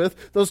struggling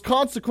with, those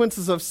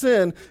consequences of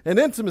sin and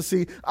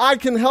intimacy, I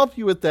can help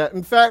you with that.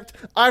 In fact,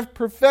 I've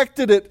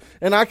perfected it,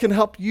 and I can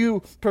help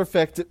you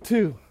perfect it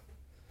too.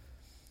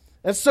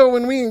 And so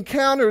when we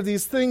encounter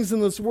these things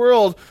in this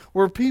world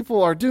where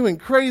people are doing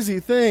crazy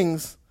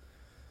things,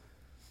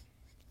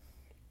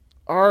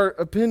 our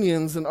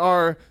opinions and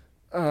our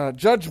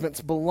judgments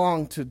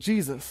belong to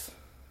Jesus.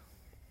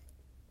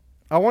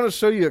 I want to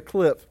show you a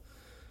clip.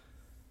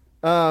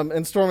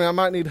 And Stormy, I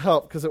might need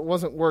help because it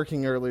wasn't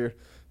working earlier.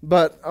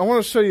 But I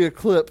want to show you a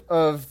clip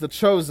of The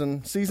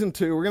Chosen, Season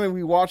 2. We're going to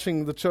be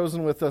watching The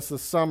Chosen with us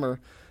this summer.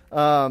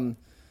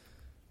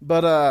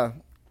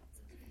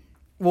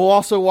 We'll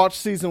also watch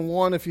Season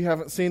 1 if you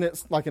haven't seen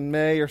it, like in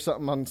May or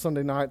something on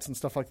Sunday nights and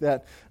stuff like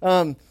that.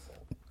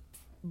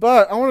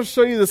 But I want to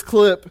show you this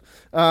clip.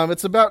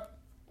 It's about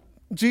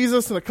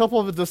Jesus and a couple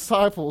of the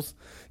disciples.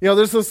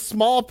 There's this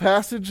small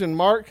passage in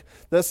Mark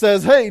that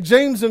says, hey,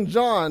 James and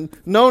John,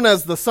 known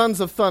as the sons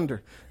of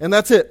thunder. And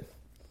that's it.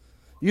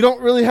 You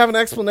don't really have an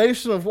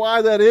explanation of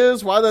why that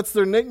is, why that's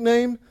their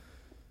nickname.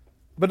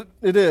 But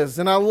it is.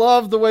 And I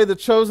love the way The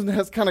Chosen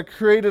has kind of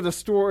created a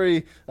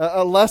story,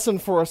 a lesson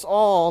for us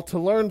all to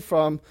learn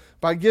from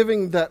by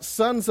giving that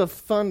Sons of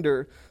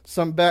Thunder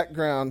some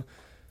background.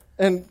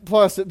 And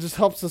plus, it just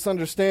helps us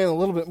understand a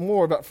little bit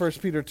more about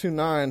 1 Peter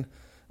 2:9.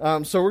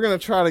 So we're going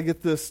to try to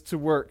get this to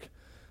work.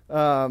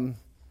 I believe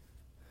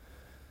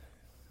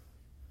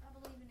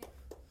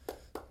in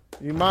it.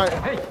 You might...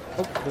 Hey,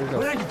 Oh, there you go.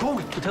 where are you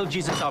going? To tell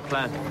Jesus our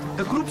plan.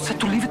 The group said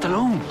to leave it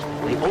alone.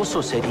 They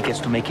also said he gets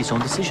to make his own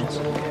decisions.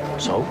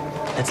 So,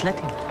 let's let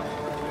him.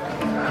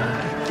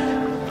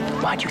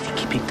 Why do you think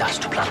he picked us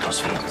to plant those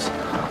fields?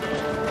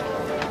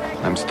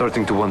 I'm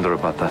starting to wonder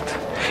about that.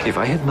 If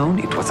I had known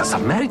it was a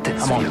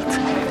Samaritan's Come on.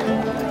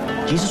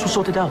 field. Jesus will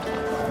sort it out.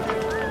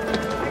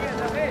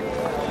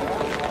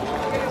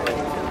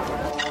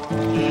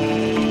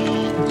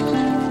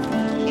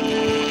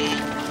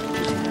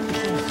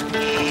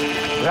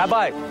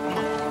 Rabbi.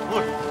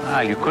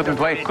 You couldn't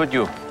wait, could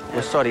you?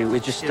 We're sorry, we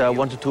just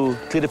wanted to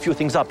clear a few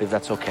things up, if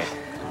that's okay.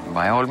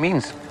 By all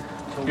means.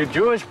 You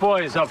Jewish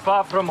boys are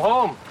far from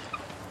home.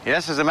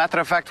 Yes, as a matter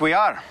of fact, we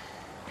are.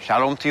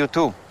 Shalom to you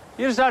too.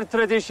 Here's our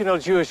traditional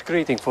Jewish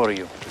greeting for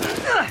you.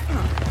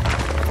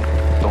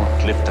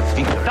 Don't lift a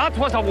finger. That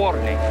was a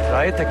warning.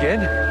 Try it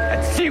again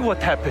and see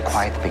what happens.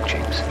 Quiet, Big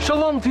James.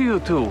 Shalom to you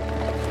too.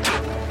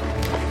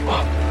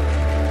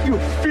 You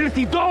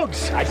filthy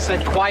dogs! I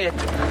said quiet.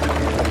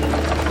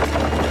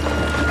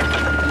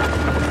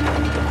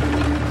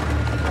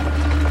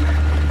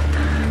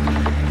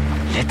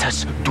 Let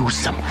us do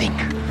something.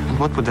 And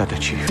what would that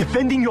achieve?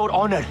 Defending your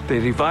honor. They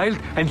reviled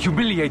and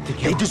humiliated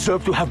They you.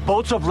 deserve to have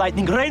bolts of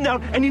lightning rain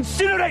down and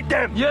incinerate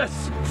them.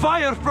 Yes,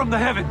 fire from the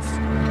heavens.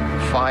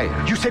 Fire.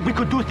 You said we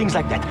could do things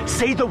like that.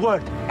 Say the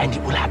word, and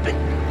it will happen.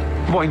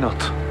 Why not?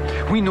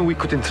 We knew we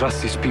couldn't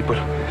trust these people.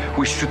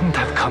 We shouldn't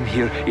have come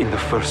here in the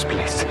first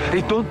place.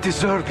 They don't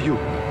deserve you.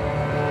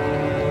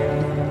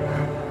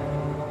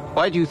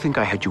 Why do you think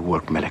I had you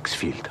work Melek's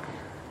field?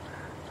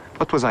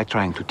 What was I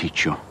trying to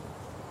teach you?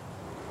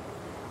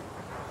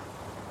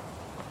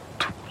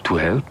 To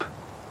help?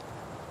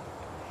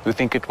 You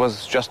think it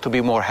was just to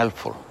be more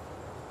helpful?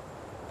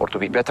 Or to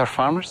be better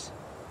farmers?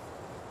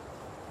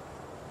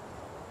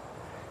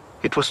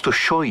 It was to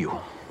show you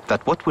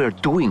that what we're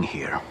doing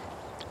here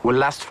will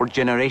last for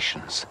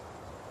generations.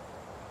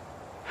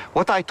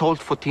 What I told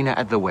Fotina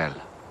at the well,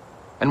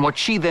 and what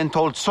she then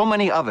told so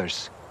many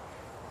others,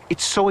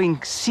 it's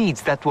sowing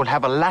seeds that will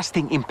have a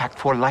lasting impact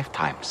for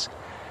lifetimes.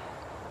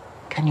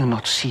 Can you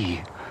not see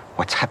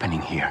what's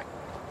happening here?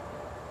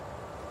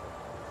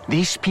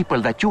 These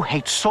people that you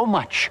hate so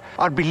much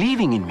are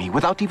believing in me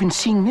without even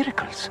seeing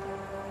miracles.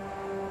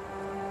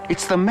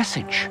 It's the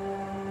message,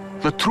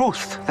 the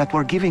truth that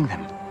we're giving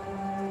them.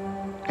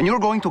 And you're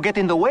going to get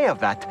in the way of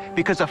that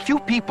because a few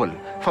people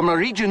from a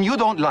region you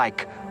don't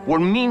like were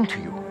mean to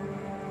you.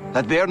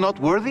 That they're not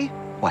worthy?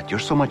 What, you're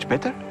so much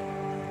better?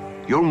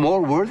 You're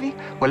more worthy?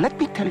 Well, let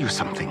me tell you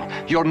something.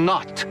 You're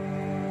not.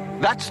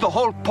 That's the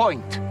whole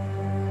point.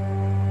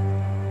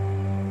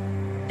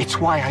 It's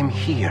why I'm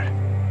here.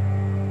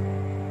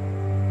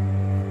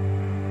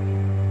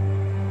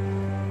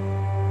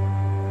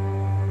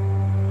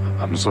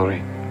 I'm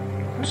sorry.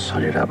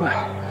 Sorry, Rabbi.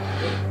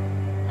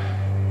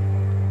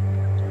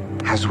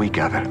 As we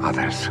gather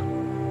others,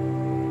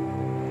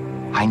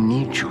 I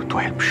need you to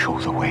help show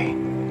the way.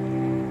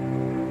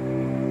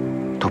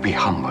 To be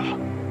humble.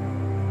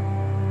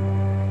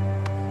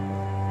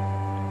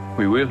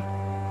 We will.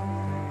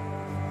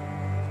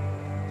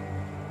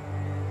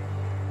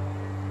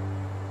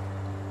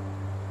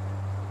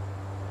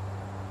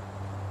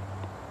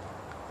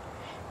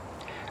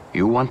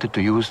 You wanted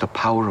to use the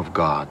power of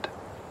God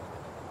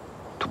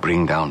to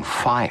bring down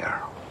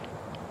fire,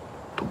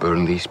 to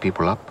burn these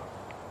people up?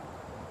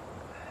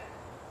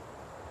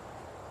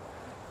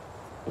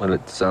 Well,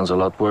 it sounds a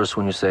lot worse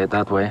when you say it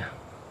that way.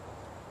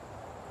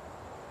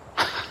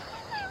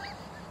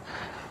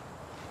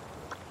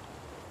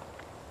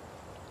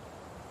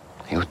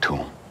 You too.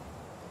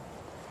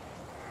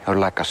 You're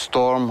like a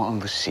storm on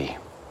the sea.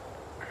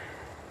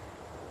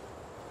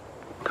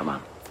 Come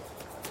on.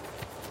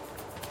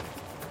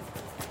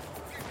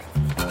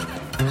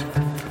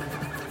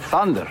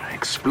 Thunder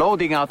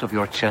exploding out of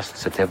your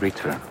chests at every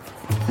turn.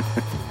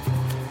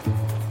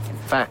 In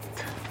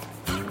fact,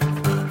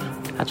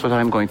 that's what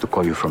I'm going to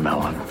call you from now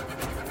on.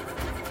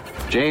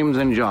 James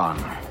and John,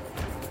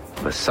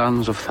 the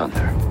sons of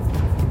thunder.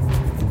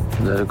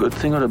 Is that a good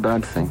thing or a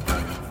bad thing?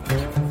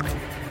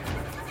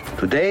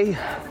 Today,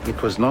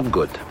 it was not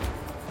good.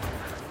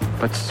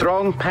 But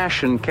strong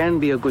passion can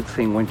be a good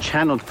thing when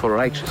channeled for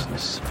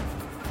righteousness.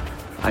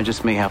 I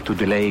just may have to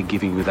delay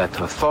giving you that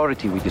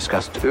authority we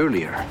discussed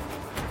earlier,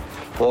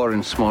 or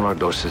in smaller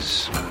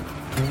doses,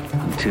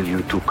 until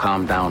you two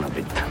calm down a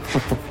bit.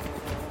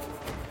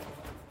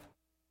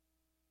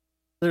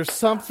 There's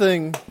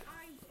something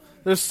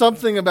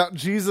about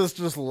Jesus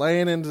just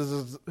laying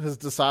into his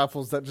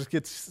disciples that just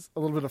gets a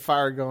little bit of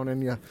fire going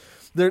in you.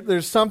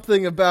 There's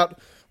something about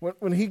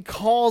when he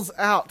calls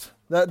out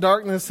that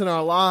darkness in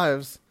our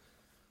lives,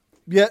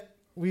 yet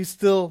we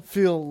still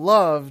feel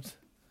loved.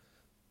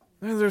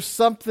 There's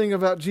something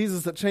about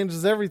Jesus that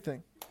changes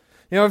everything.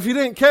 You know, if you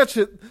didn't catch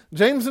it,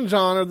 James and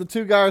John are the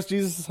two guys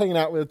Jesus is hanging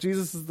out with.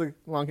 Jesus is the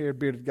long-haired,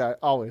 bearded guy,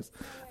 always.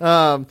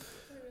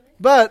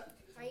 But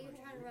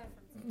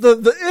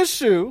the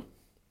issue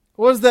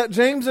was that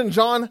James and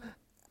John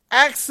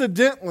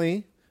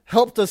accidentally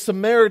helped a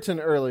Samaritan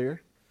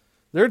earlier.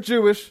 They're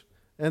Jewish,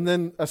 and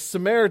then a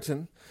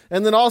Samaritan.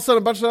 And then all of a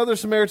sudden a bunch of other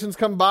Samaritans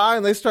come by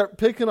and they start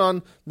picking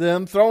on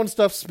them, throwing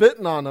stuff,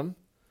 spitting on them.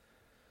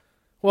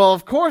 Well,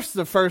 of course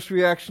the first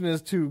reaction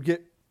is to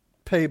get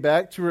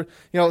payback.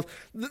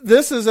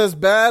 This is as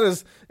bad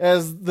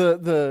as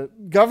the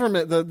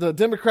government, the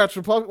Democrats,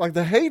 Republicans. Like,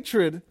 the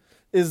hatred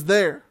is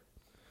there.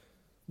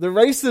 The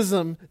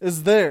racism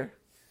is there.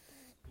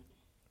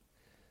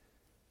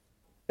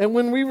 And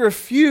when we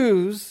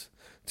refuse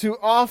to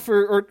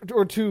offer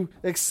or to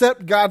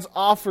accept God's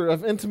offer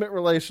of intimate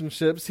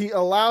relationships, He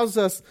allows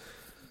us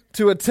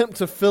to attempt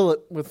to fill it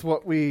with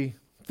what we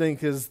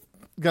think is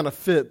going to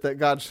fit that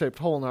God-shaped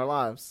hole in our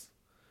lives.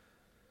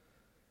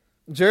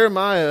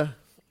 Jeremiah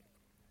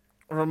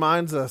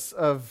reminds us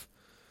of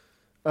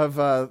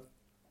a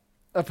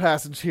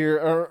passage here,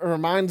 or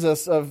reminds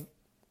us of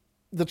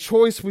the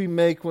choice we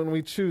make when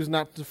we choose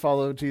not to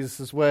follow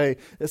Jesus' way.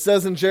 It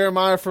says in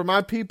Jeremiah, "For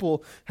my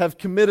people have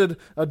committed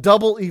a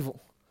double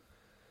evil.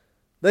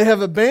 They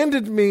have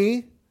abandoned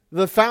me,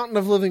 the fountain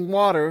of living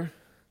water,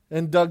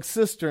 and dug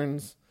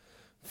cisterns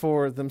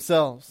for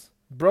themselves."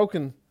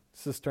 Broken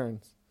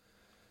cisterns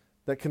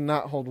that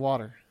cannot hold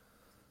water.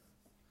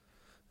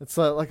 It's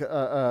like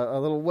a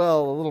little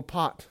well, a little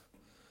pot.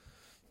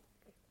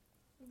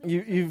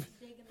 You've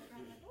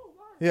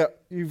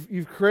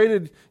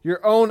created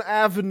your own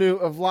avenue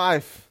of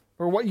life,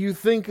 or what you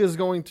think is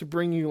going to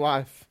bring you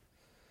life.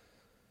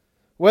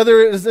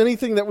 Whether it is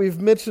anything that we've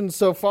mentioned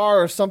so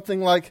far, or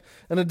something like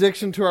an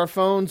addiction to our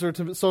phones, or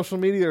to social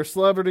media, or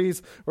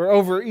celebrities, or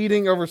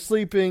overeating,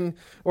 oversleeping,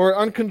 or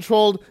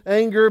uncontrolled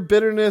anger,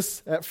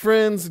 bitterness at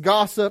friends,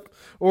 gossip,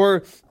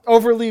 or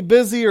overly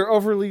busy or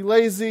overly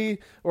lazy,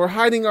 or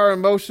hiding our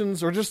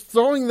emotions, or just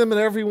throwing them at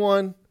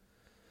everyone.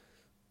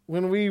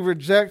 When we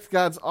reject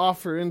God's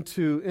offer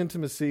into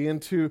intimacy,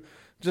 into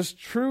just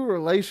true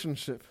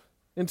relationship,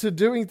 into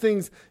doing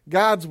things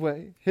God's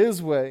way,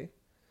 His way,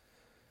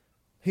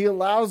 He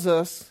allows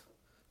us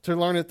to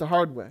learn it the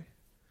hard way.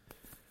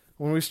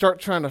 When we start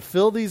trying to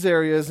fill these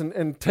areas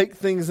and take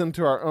things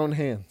into our own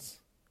hands.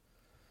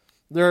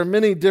 There are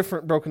many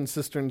different broken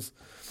cisterns,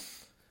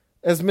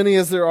 as many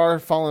as there are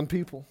fallen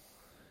people.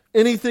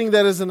 Anything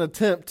that is an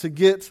attempt to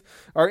get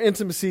our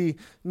intimacy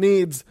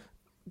needs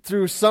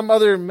through some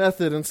other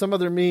method and some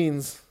other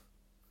means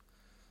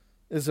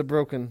is a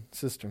broken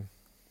cistern.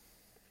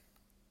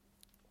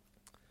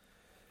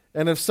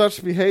 And if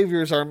such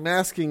behaviors are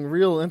masking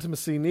real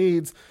intimacy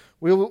needs,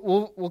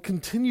 we'll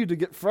continue to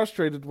get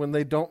frustrated when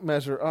they don't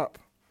measure up.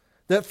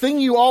 That thing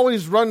you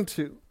always run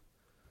to,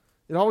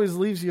 it always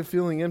leaves you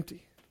feeling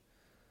empty,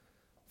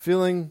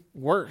 feeling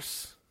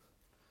worse.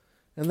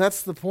 And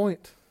that's the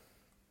point.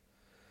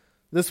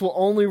 This will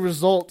only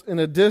result in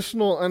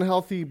additional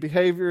unhealthy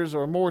behaviors,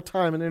 or more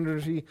time and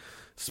energy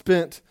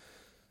spent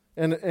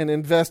and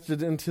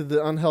invested into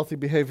the unhealthy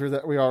behavior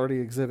that we already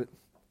exhibit.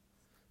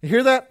 You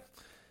hear that?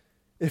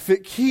 If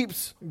it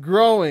keeps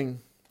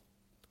growing,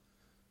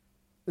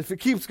 if it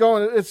keeps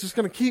going, it's just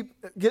going to keep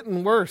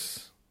getting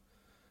worse.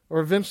 Or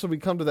eventually we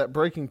come to that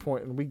breaking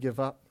point and we give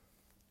up.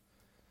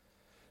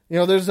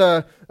 There's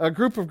a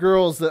group of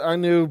girls that I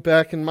knew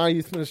back in my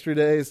youth ministry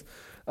days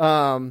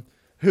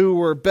who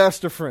were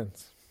best of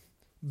friends.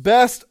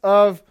 Best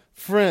of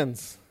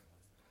friends.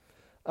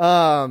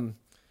 And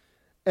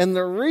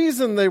the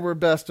reason they were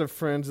best of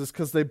friends is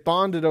because they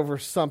bonded over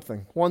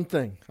something. One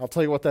thing. I'll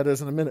tell you what that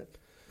is in a minute.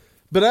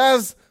 But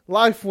as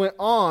life went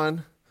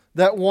on,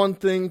 that one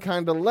thing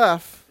kind of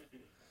left.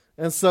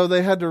 And so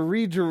they had to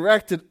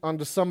redirect it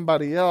onto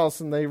somebody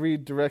else, and they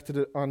redirected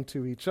it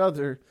onto each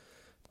other,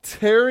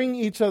 tearing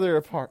each other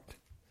apart.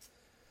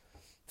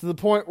 To the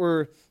point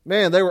where,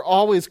 man, they were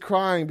always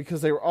crying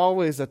because they were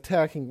always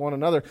attacking one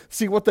another.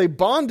 See, what they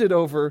bonded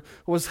over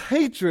was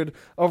hatred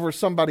over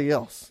somebody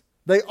else.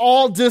 They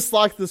all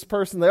disliked this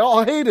person. They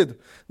all hated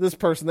this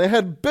person. They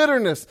had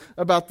bitterness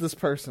about this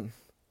person.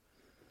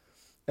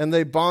 And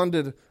they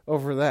bonded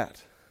over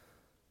that.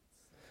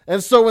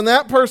 And so when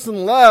that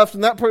person left,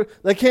 and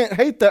they can't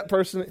hate that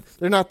person,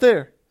 they're not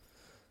there.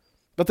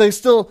 But they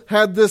still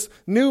had this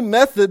new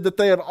method that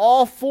they had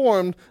all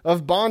formed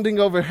of bonding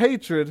over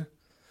hatred.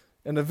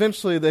 And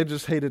eventually they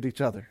just hated each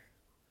other.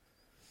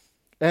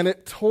 And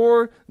it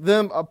tore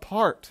them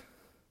apart.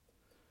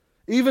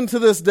 Even to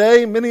this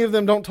day, many of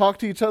them don't talk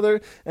to each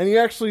other. And you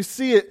actually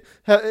see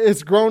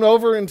it's grown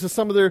over into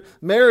some of their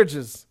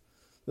marriages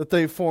that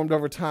they've formed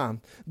over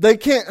time. They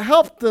can't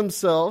help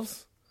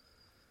themselves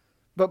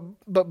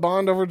but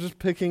bond over just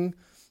picking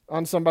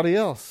on somebody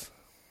else.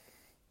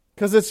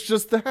 Because it's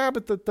just the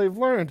habit that they've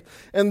learned.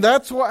 And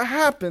that's what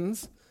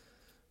happens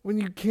when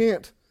you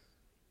can't.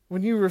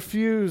 When you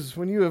refuse,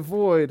 when you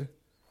avoid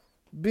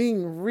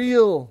being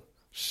real,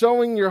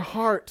 showing your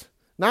heart,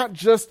 not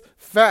just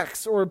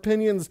facts or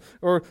opinions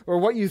or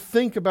what you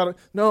think about it.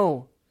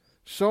 No,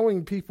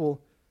 showing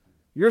people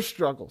your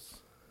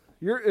struggles,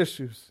 your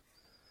issues,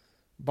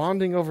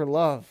 bonding over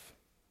love,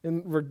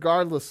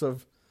 regardless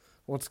of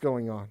what's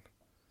going on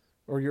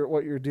or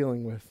what you're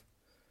dealing with.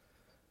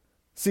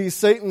 See,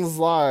 Satan's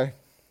lie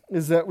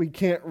is that we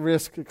can't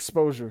risk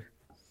exposure.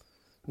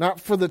 Not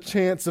for the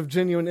chance of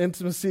genuine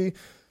intimacy,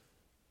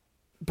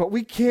 But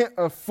we can't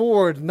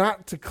afford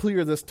not to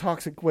clear this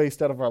toxic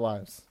waste out of our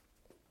lives.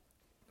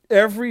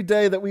 Every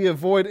day that we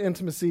avoid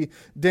intimacy,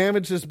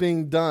 damage is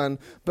being done,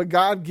 but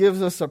God gives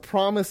us a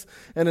promise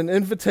and an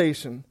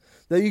invitation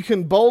that you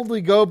can boldly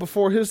go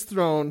before his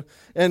throne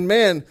and,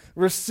 man,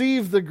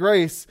 receive the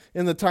grace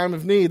in the time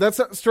of need.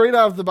 That's straight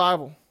out of the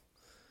Bible.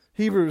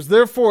 Hebrews,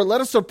 therefore, let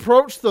us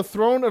approach the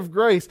throne of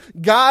grace,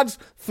 God's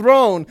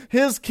throne,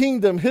 his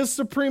kingdom, his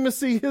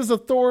supremacy, his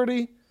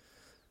authority.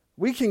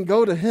 We can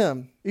go to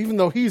him, even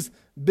though he's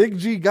big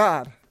G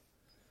God.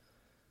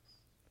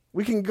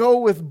 We can go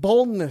with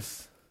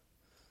boldness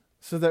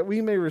so that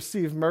we may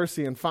receive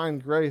mercy and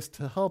find grace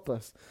to help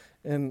us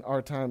in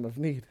our time of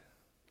need.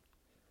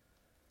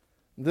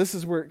 This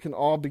is where it can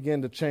all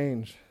begin to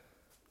change.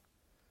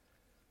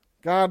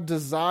 God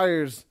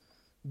desires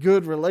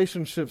good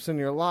relationships in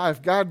your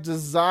life. God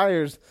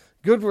desires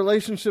good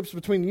relationships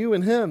between you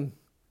and him,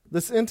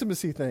 this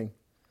intimacy thing.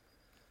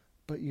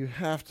 But you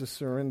have to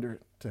surrender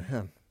it to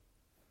him.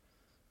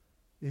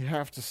 You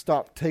have to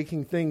stop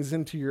taking things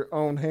into your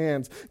own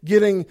hands,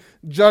 getting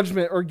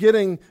judgment or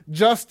getting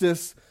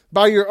justice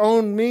by your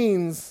own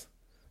means,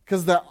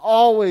 because that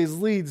always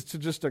leads to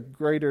just a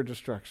greater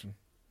destruction.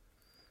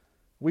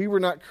 We were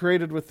not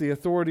created with the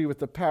authority, with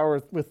the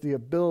power, with the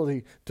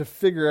ability to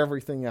figure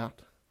everything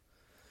out.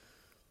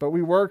 But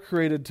we were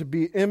created to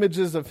be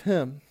images of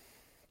him,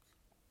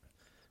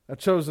 a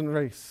chosen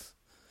race,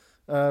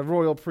 a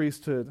royal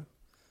priesthood,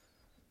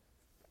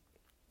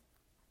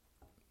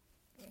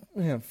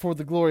 for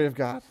the glory of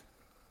God,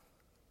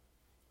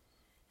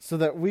 so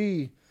that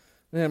we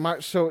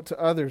might show it to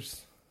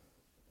others.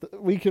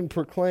 That we can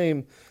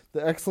proclaim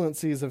the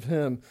excellencies of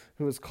him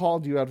who has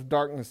called you out of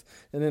darkness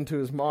and into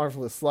his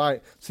marvelous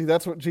light. See,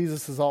 that's what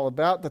Jesus is all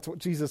about. That's what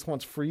Jesus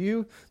wants for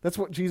you. That's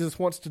what Jesus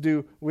wants to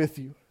do with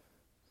you,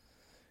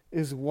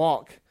 is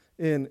walk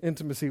in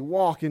intimacy,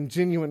 walk in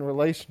genuine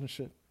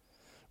relationship,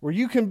 where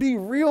you can be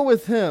real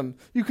with him.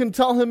 You can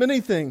tell him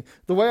anything.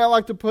 The way I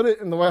like to put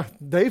it, and the way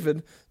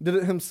David did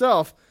it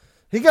himself,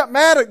 he got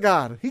mad at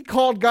God. He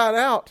called God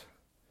out.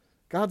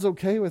 God's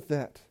okay with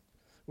that,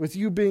 with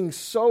you being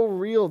so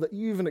real that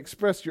you even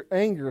express your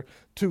anger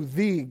to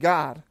the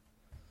God,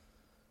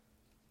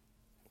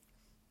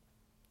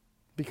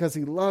 because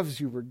he loves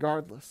you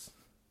regardless.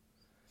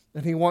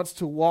 And he wants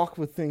to walk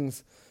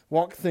things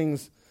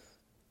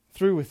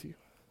through with you.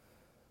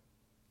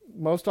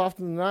 Most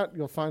often than not,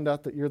 you'll find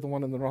out that you're the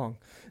one in the wrong.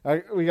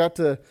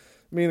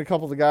 Me and a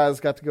couple of the guys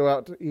got to go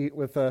out to eat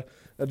with a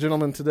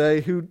gentleman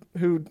today who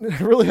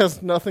really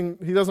has nothing.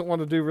 He doesn't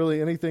want to do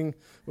really anything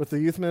with the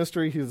youth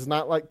ministry. He does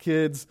not like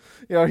kids.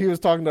 He was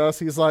talking to us.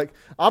 He's like,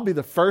 I'll be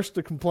the first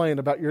to complain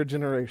about your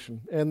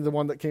generation and the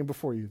one that came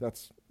before you.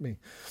 That's me.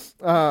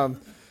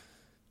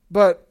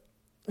 But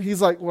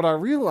he's like, what I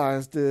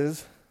realized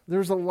is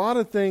there's a lot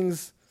of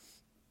things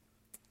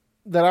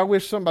that I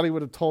wish somebody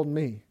would have told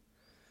me.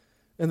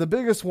 And the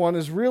biggest one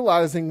is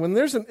realizing when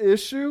there's an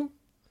issue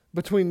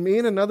between me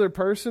and another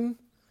person,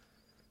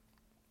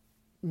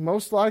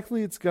 most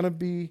likely it's going to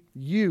be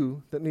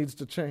you that needs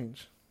to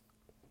change.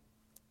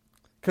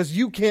 Because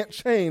you can't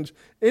change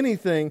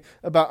anything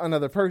about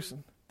another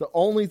person. The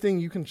only thing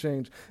you can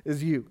change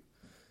is you.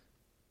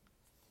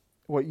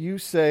 What you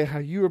say, how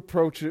you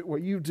approach it,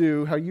 what you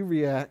do, how you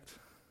react.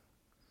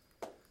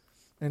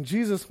 And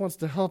Jesus wants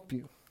to help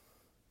you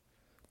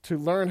to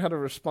learn how to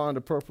respond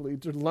appropriately,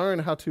 to learn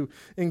how to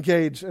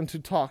engage and to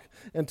talk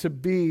and to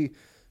be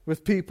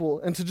with people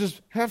and to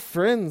just have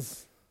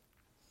friends,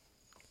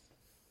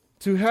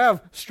 to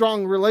have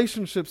strong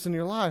relationships in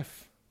your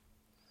life.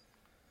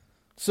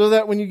 So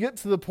that when you get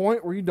to the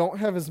point where you don't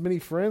have as many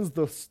friends,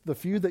 the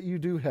few that you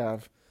do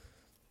have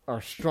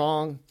are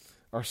strong,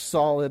 are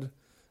solid,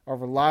 are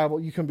reliable.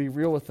 You can be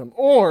real with them.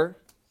 Or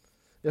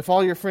if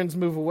all your friends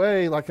move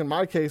away, like in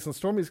my case and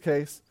Stormy's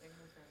case,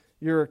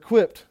 you're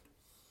equipped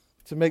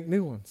to make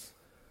new ones,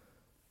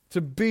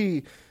 to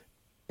be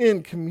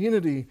in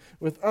community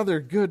with other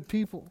good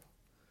people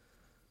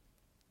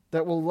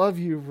that will love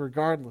you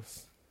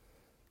regardless.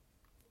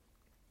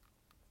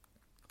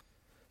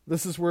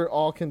 This is where it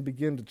all can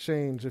begin to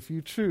change if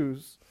you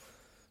choose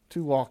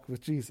to walk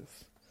with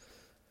Jesus.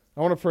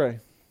 I want to pray,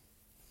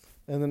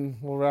 and then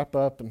we'll wrap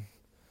up and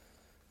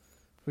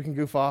we can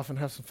goof off and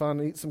have some fun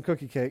and eat some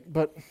cookie cake.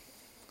 But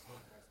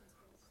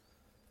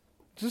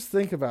just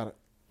think about it.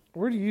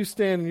 Where do you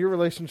stand in your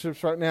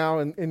relationships right now,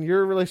 in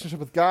your relationship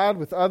with God,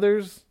 with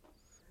others,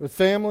 with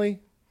family?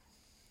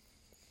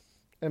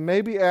 And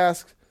maybe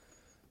ask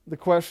the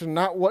question,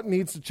 not what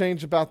needs to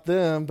change about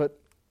them, but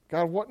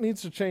God, what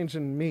needs to change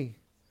in me?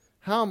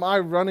 How am I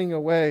running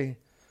away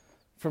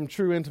from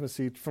true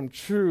intimacy, from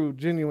true,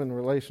 genuine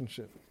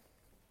relationship?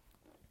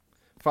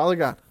 Father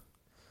God,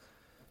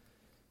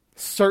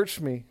 search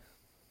me,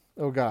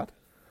 O God.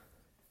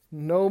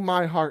 Know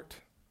my heart.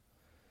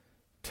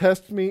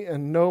 Test me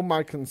and know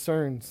my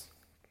concerns.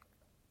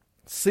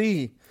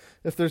 See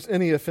if there's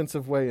any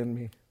offensive way in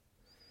me,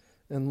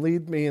 and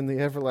lead me in the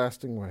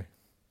everlasting way.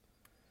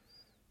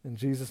 In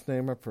Jesus'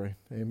 name I pray.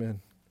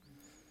 Amen.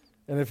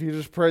 And if you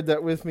just prayed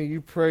that with me,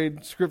 you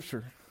prayed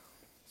Scripture.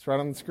 It's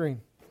right on the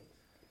screen.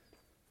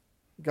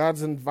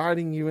 God's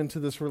inviting you into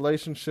this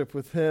relationship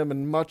with him,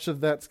 and much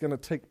of that's going to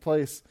take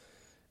place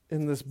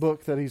in this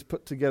book that he's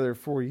put together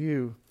for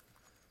you,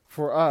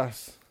 for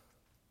us,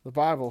 the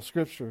Bible,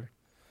 Scripture.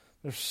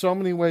 There's so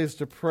many ways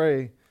to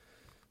pray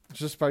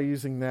just by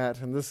using that,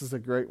 and this is a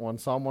great one.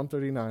 Psalm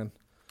 139,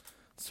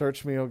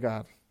 search me, O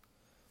God.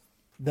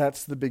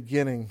 That's the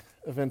beginning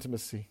of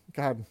intimacy.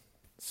 God,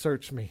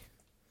 search me.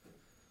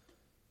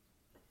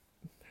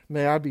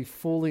 May I be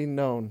fully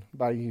known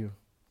by you,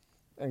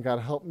 and God,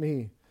 help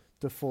me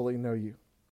to fully know you.